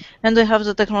VoLTE and we have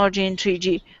the technology in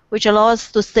 3G, which allows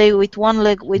us to stay with one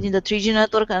leg within the 3G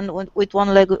network and with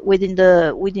one leg within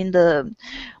the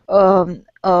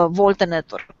VoLTE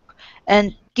network.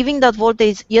 And giving that VoLTE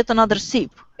is yet another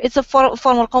SIP. It's a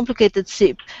far more complicated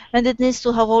SIP, and it needs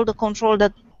to have all the control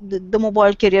that the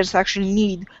mobile carriers actually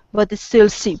need, but it's still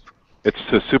SIP. It's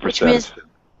a superset of SIP.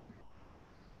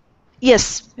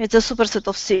 Yes, it's a superset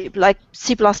of SIP, like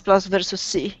C++ versus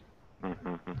C,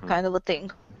 kind of a thing.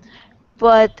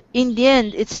 But in the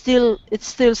end, it's still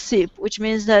SIP, which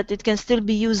means that it can still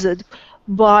be used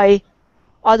by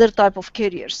other type of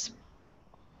carriers.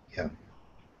 Yeah.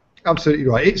 Absolutely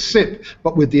right. It's SIP,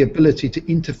 but with the ability to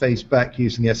interface back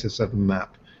using the SS7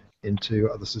 map into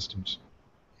other systems.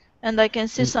 And I can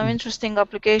see some interesting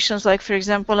applications, like, for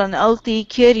example, an LTE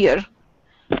carrier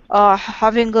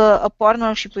having a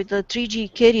partnership with a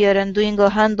 3G carrier and doing a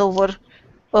handover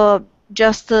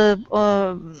just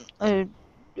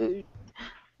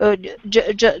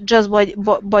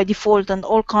by default, and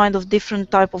all kind of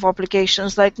different type of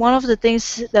applications. Like, one of the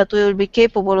things that we will be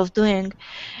capable of doing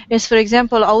is, for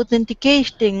example,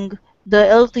 authenticating the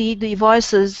LTE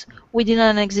devices within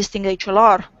an existing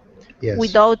HLR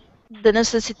without the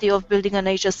necessity of building an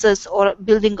HSS or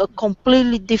building a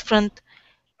completely different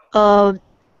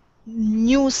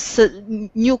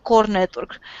new core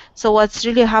network. So what's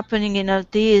really happening in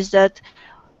LTE is that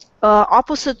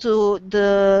opposite to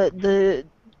the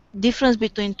difference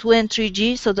between 2 and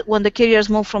 3G, so that when the carriers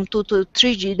moved from 2 to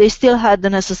 3G, they still had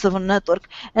an SS7 network,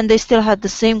 and they still had the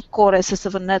same core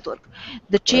SS7 network.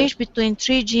 The change between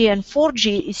 3G and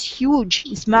 4G is huge,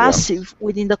 it's massive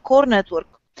within the core network,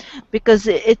 because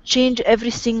it changed every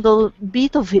single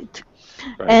bit of it.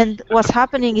 And what's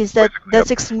happening is that that's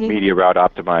extremely media route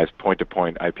optimized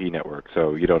point-to-point IP network,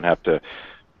 so you don't have to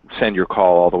send your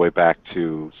call all the way back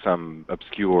to some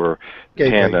obscure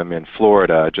tandem in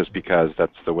Florida just because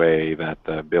that's the way that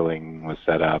the billing was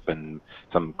set up and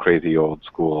some crazy old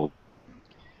school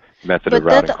method of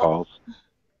routing calls.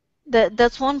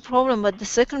 That's one problem, but the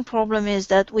second problem is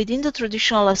that within the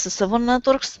traditional SS7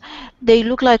 networks, they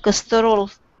look like a sterile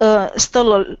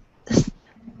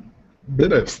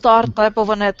star type of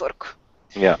a network.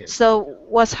 Yeah. So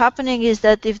what's happening is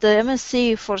that if the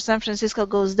MSC for San Francisco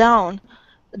goes down,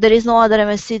 there is no other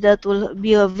MSC that will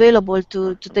be available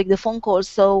to take the phone calls.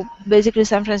 So basically,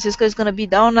 San Francisco is going to be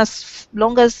down as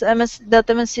long as that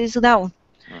MSC is down,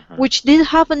 which did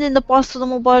happen in the past to the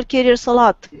mobile carriers a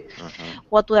lot.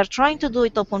 What we are trying to do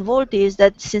with OpenVoLTE is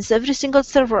that since every single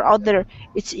server out there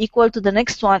is equal to the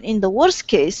next one, in the worst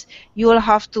case, you will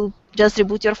have to just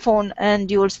reboot your phone and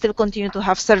you will still continue to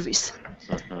have service.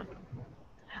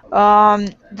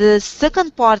 The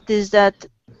second part is that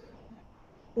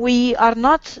we are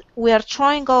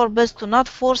trying our best to not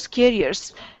force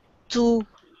carriers to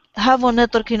have a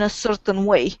network in a certain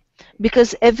way,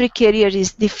 because every carrier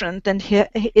is different and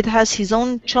it has his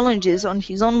own challenges on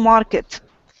his own market,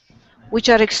 which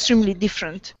are extremely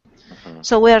different.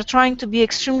 So we are trying to be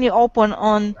extremely open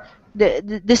on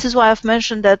this is why I've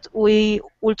mentioned that we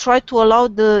will try to allow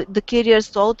the carriers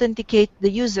to authenticate the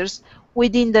users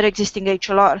within their existing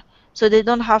HLR, so they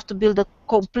don't have to build a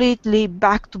completely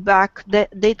back-to-back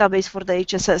database for the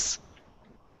HSS.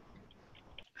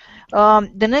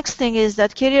 The next thing is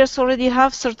that carriers already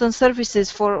have certain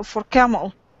services for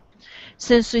Camel.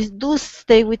 Since we do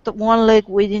stay with one leg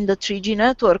within the 3G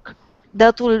network,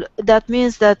 that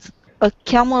means that a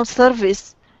Camel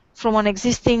service from an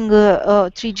existing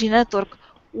 3G network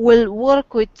will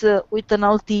work with an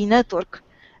LTE network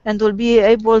and will be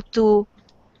able to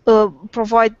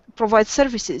provide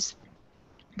services.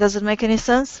 Does it make any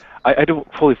sense? I don't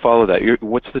fully follow that.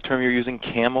 What's the term you're using?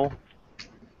 Camel?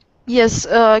 Yes,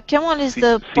 Camel is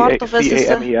the part of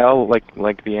SSL. C-A-M-E-L,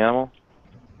 like the animal?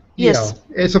 Yes.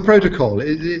 Yeah, it's a protocol.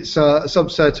 It's a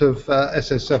subset of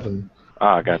SS7.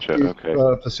 Ah, gotcha. Okay.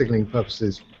 For signaling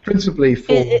purposes, principally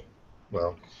for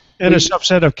And a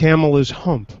subset of Camel is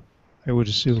Hump, I would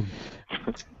assume.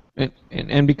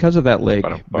 And because of that leg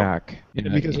back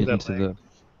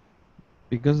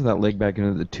because of that leg back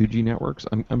into the 2G networks,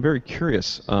 I'm very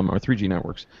curious, or 3G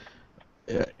networks.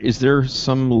 Is there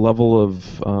some level of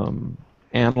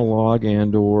analog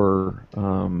and or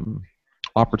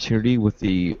opportunity with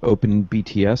the open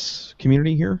BTS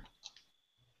community here?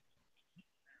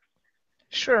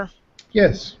 Sure.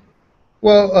 Yes.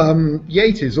 Well,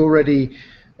 Yate is already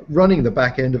running the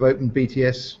back end of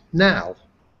OpenBTS now.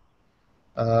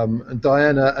 And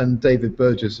Diana and David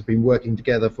Burgess have been working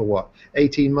together for what,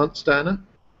 18 months, Diana?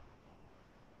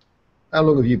 How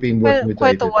long have you been working with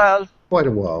David? Quite a while. Quite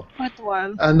a while. Quite a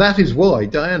while. And that is why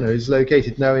Diana is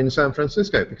located now in San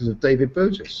Francisco, because of David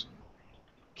Burgess.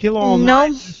 Kilo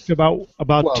No. about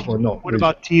Well, not what really.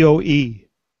 about TOE?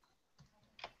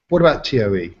 What about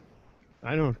TOE?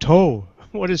 I don't know. TOE.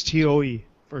 What is TOE?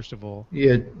 First of all.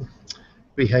 Yeah,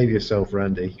 behave yourself,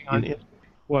 Randy.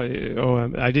 What?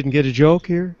 Oh, I didn't get a joke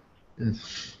here.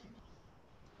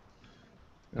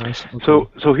 So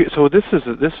this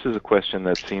is a question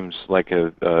that seems like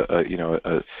a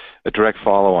direct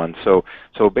follow-on. So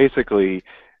basically,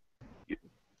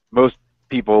 most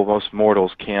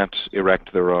mortals can't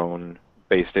erect their own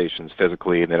base stations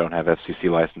physically, and they don't have FCC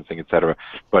licensing, etc.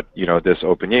 But this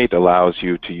OpenYate allows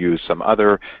you to use some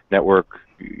other network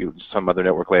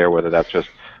layer, whether that's just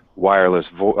wireless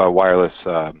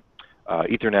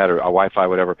Ethernet or Wi-Fi,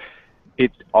 whatever.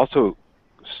 It also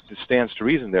stands to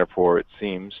reason, therefore, it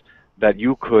seems, that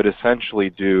you could essentially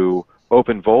do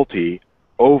OpenVoLTE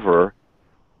over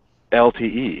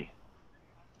LTE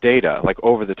data, like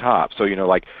over the top. So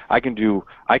like I can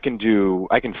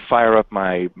fire up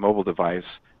my mobile device,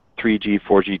 3G,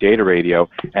 4G data radio,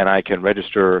 and I can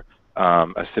register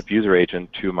a SIP user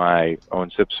agent to my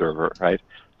own SIP server, right?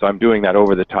 So I'm doing that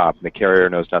over the top, and the carrier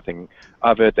knows nothing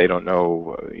of it. They don't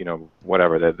know,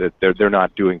 whatever. They're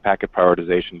not doing packet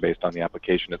prioritization based on the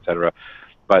application, etc.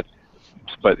 But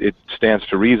it stands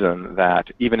to reason that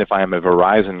even if I am a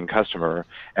Verizon customer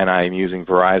and I'm using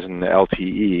Verizon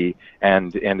LTE,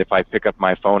 and if I pick up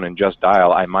my phone and just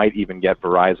dial, I might even get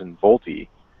Verizon VoLTE.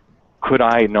 Could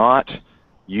I not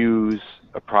use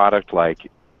a product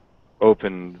like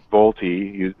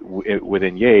OpenVoLTE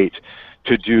within Yate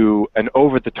to do an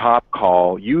over-the-top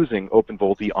call using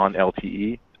OpenVoLTE on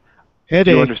LTE? Headache.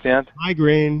 Do you understand?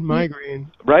 Migraine.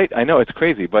 Right, I know it's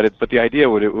crazy, but the idea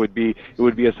would be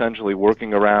essentially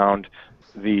working around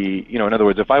the in other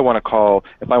words, if I want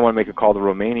to make a call to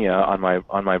Romania on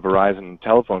my Verizon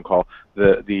telephone call,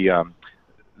 the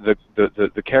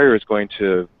carrier is going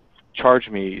to charge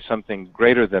me something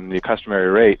greater than the customary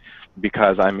rate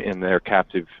because I'm in their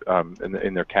captive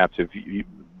in their captive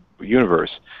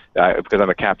universe, because I'm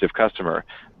a captive customer.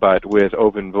 But with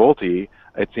OpenVoLTE,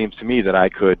 it seems to me that I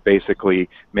could basically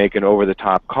make an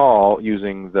over-the-top call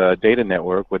using the data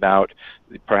network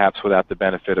perhaps without the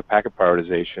benefit of packet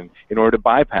prioritization, in order to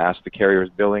bypass the carrier's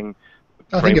billing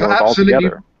framework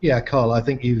altogether. Yeah, Carl, I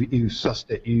think you sussed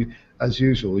it. You, as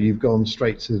usual, you've gone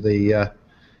straight to the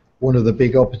one of the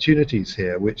big opportunities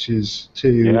here, which is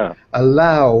to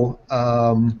allow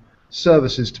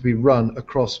services to be run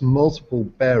across multiple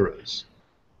bearers.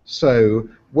 So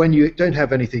when you don't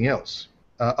have anything else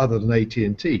other than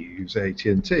AT&T, you use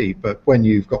AT&T. But when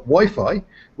you've got Wi-Fi,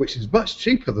 which is much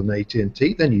cheaper than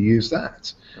AT&T, then you use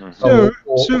that. Or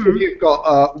if you've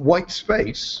got white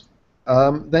space,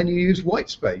 then you use white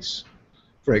space,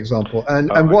 for example.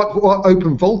 And what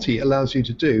OpenVoLTE allows you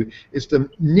to do is to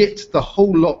knit the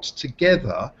whole lot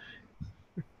together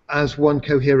as one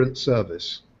coherent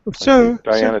service. So,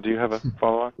 Diana, do you have a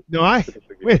follow-on? No,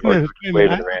 wait a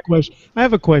minute. I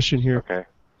have a question here. Okay.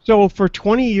 So for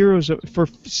 20 euros, for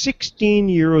 16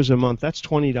 euros a month, that's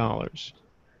 $20.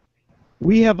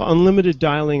 We have unlimited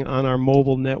dialing on our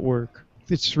mobile network.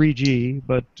 It's 3G,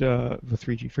 but with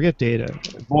 3G, forget data,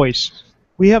 voice.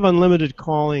 We have unlimited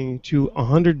calling to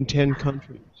 110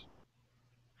 countries.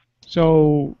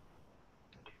 So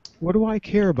what do I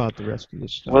care about the rest of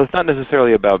this stuff? Well, it's not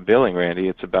necessarily about billing, Randy.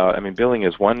 It's about, billing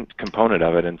is one component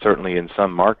of it, and certainly in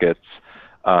some markets,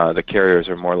 the carriers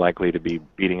are more likely to be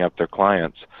beating up their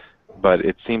clients. But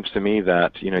it seems to me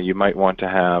that you might want to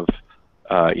have,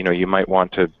 you might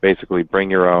want to basically bring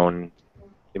your own.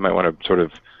 You might want to sort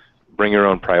of bring your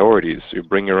own priorities. You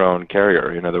bring your own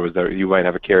carrier. In other words, you might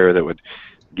have a carrier that would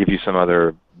give you some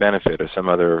other benefit or some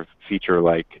other feature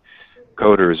like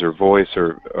coders or voice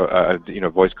or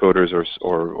voice coders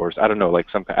or I don't know, like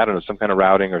some kind of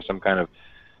routing or some kind of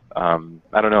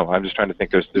I don't know. I'm just trying to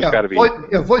think. There's got to be.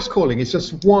 Voice calling is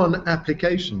just one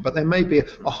application, but there may be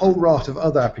a whole raft of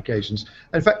other applications.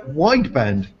 In fact,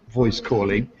 wideband voice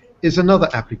calling is another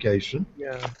application.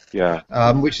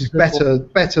 Which is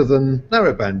better than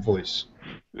narrowband voice.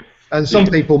 And some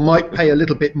people might pay a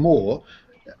little bit more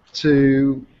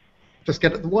to just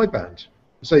get at the wideband.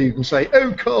 So you can say,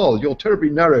 "Oh, Carl, you're terribly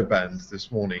narrowband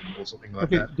this morning," or something like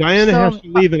Okay, that. Diana So, has to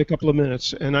leave in a couple of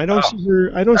minutes, and I don't see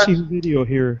her. I don't see her video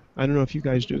here. I don't know if you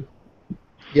guys do.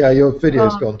 Yeah, your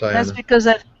video's gone, that's Diana. because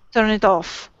I turned it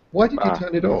off. Why did you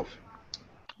turn it off?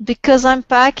 Because I'm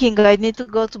packing. I need to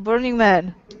go to Burning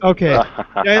Man. Okay,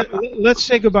 Diana, let's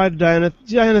say goodbye to Diana.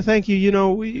 Diana, thank you. You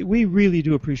know, we really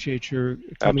do appreciate your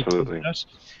coming Absolutely. to us.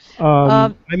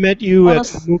 I met you at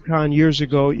honest- MooCon years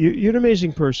ago. You're an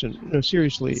amazing person, you know,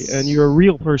 seriously, and you're a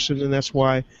real person, and that's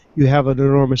why you have an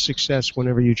enormous success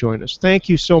whenever you join us. Thank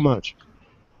you so much.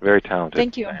 Very talented,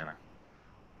 Thank you. Diana.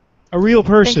 A real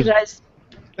person. Thank you, guys.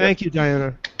 Thank you,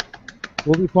 Diana.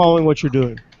 We'll be following what you're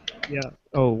doing. Yeah.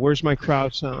 Oh, where's my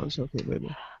crowd sounds? Okay, wait a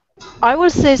minute. I will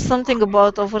say something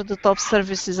about over-the-top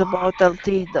services about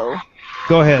LTE, though.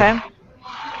 Go ahead. Okay.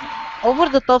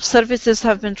 Over-the-top services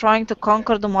have been trying to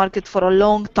conquer the market for a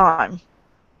long time.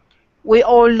 We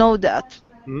all know that.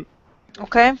 Mm.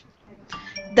 Okay?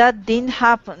 That didn't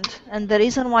happen. And the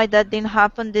reason why that didn't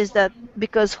happen is that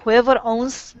because whoever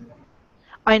owns,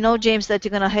 I know, James, that you're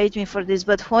going to hate me for this,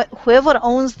 but whoever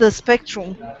owns the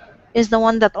spectrum is the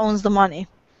one that owns the money.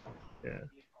 Yeah.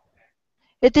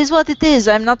 It is what it is.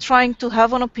 I'm not trying to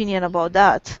have an opinion about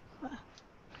that.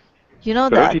 You know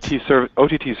But that.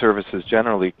 OTT services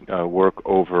generally work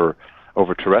over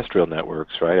terrestrial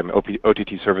networks, right? I mean,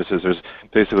 OTT services, there's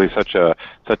basically such a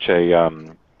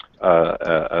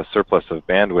surplus of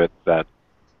bandwidth that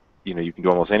you can do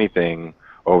almost anything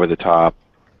over the top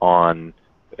on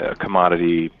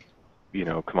commodity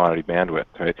bandwidth,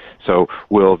 right? So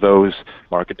will those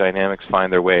market dynamics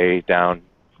find their way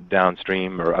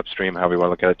downstream or upstream, however you want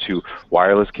to look at it, to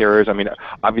wireless carriers? I mean,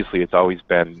 obviously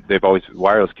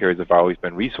wireless carriers have always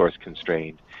been resource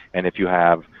constrained, and if you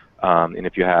have a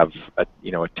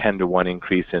 10-to-1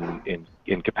 increase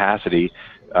in capacity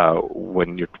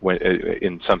when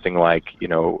in something like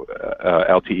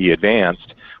LTE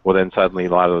advanced, well then suddenly a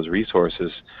lot of those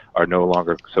resources are no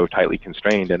longer so tightly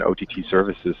constrained, and OTT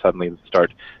services suddenly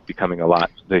start becoming a lot.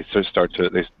 They cease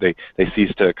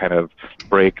to kind of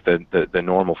break the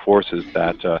normal forces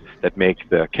that make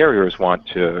the carriers want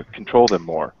to control them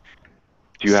more.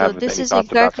 Do you have any thoughts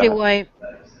about that?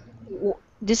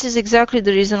 This is exactly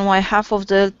the reason why half of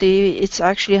the LTE it's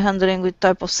actually handling with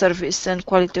type of service and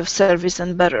quality of service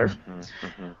and better.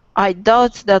 I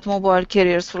doubt that mobile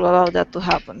carriers will allow that to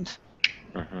happen.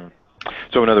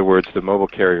 So in other words, the mobile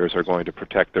carriers are going to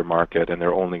protect their market, and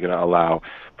they're only going to allow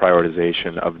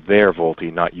prioritization of their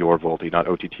VoLTE, not your VoLTE, not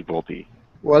OTT VoLTE.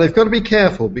 Well, they've got to be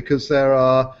careful because there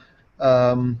are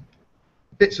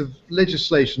bits of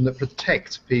legislation that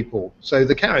protect people. So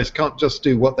the carriers can't just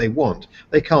do what they want.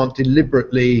 They can't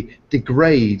deliberately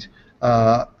degrade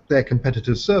their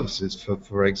competitors' services,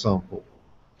 for example.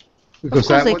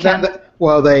 Because of course they can.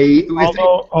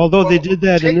 Although they did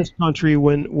that in this country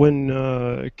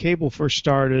when cable first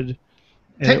started.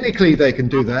 Technically they can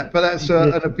do that, but that's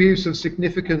an abuse of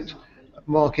significant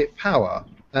market power,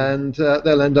 and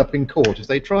they'll end up in court if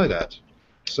they try that.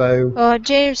 So,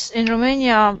 James, in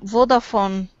Romania,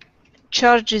 Vodafone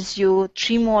charges you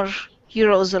 €3 more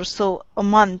or so a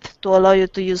month to allow you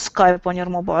to use Skype on your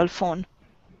mobile phone.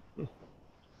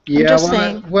 Yeah,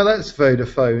 well, that's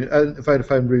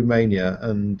Vodafone Romania,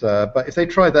 and but if they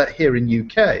try that here in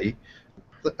UK,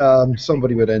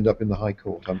 somebody would end up in the High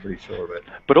Court. I'm pretty sure of it.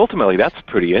 But ultimately, that's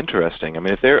pretty interesting. I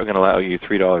mean, if they're going to allow you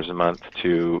 $3 a month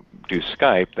to do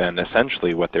Skype, then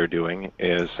essentially what they're doing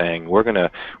is saying we're going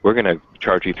to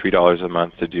charge you $3 a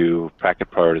month to do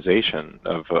packet prioritization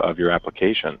of your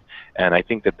application, and I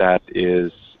think that's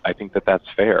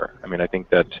fair. I mean, I think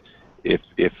that if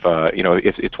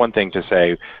it's one thing to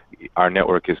say our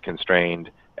network is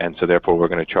constrained, and so therefore we're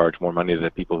going to charge more money to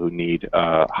the people who need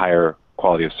higher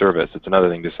quality of service. It's another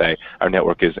thing to say our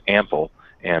network is ample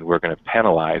and we're going to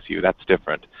penalize you. That's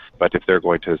different. But if they're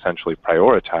going to essentially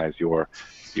prioritize your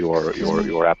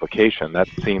application, that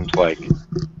seems like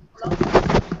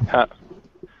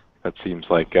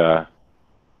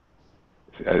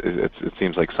it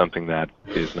seems like something that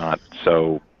is not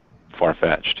so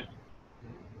far-fetched.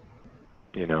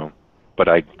 But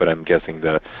I'm guessing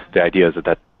the idea is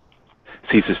that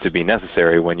ceases to be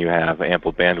necessary when you have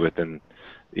ample bandwidth and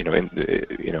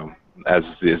as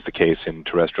is the case in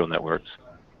terrestrial networks.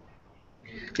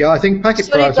 Yeah, I think packet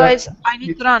Sorry guys, I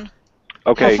need to run.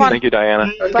 Okay, thank you,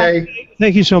 Diana. Okay. Bye.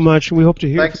 Thank you so much. We hope to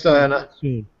hear Thanks, Diana.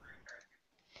 soon.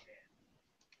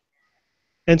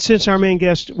 And since our main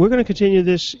guest, we're going to continue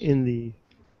this in the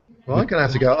Well, I'm going to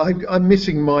have to go. I'm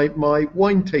missing my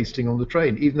wine tasting on the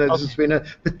train, even though this has been a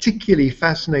particularly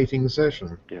fascinating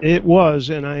session. Yeah. It was,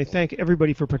 and I thank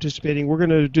everybody for participating. We're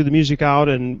going to do the music out,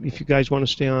 and if you guys want to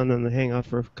stay on and hang out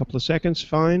for a couple of seconds,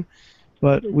 fine.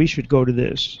 But we should go to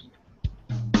this.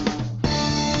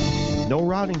 No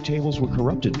routing tables were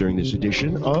corrupted during this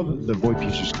edition of the VoIP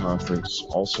Users Conference.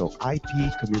 Also, IP,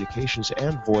 communications,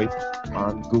 and VoIP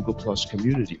on Google Plus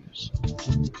Communities.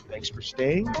 Thanks for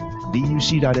staying.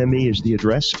 VUC.me is the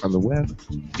address on the web.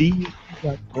 VUC.me/live.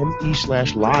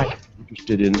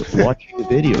 Interested in watching the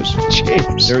videos.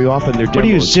 James, Very often they're what are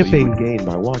you demos, so zipping? would gain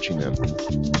by watching them.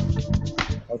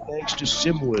 Our thanks to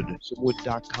Simwood,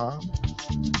 simwood.com.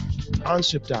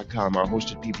 OnSip.com, our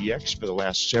hosted PBX for the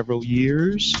last several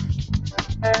years.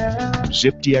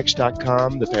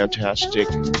 ZipDX.com, the fantastic,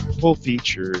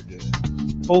 full-featured,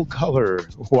 full-color,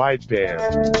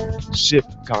 wideband SIP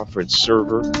conference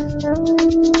server.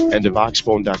 And to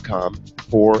VoxPhone.com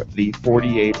for the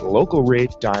 48 local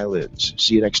rate dial-ins.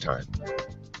 See you next time.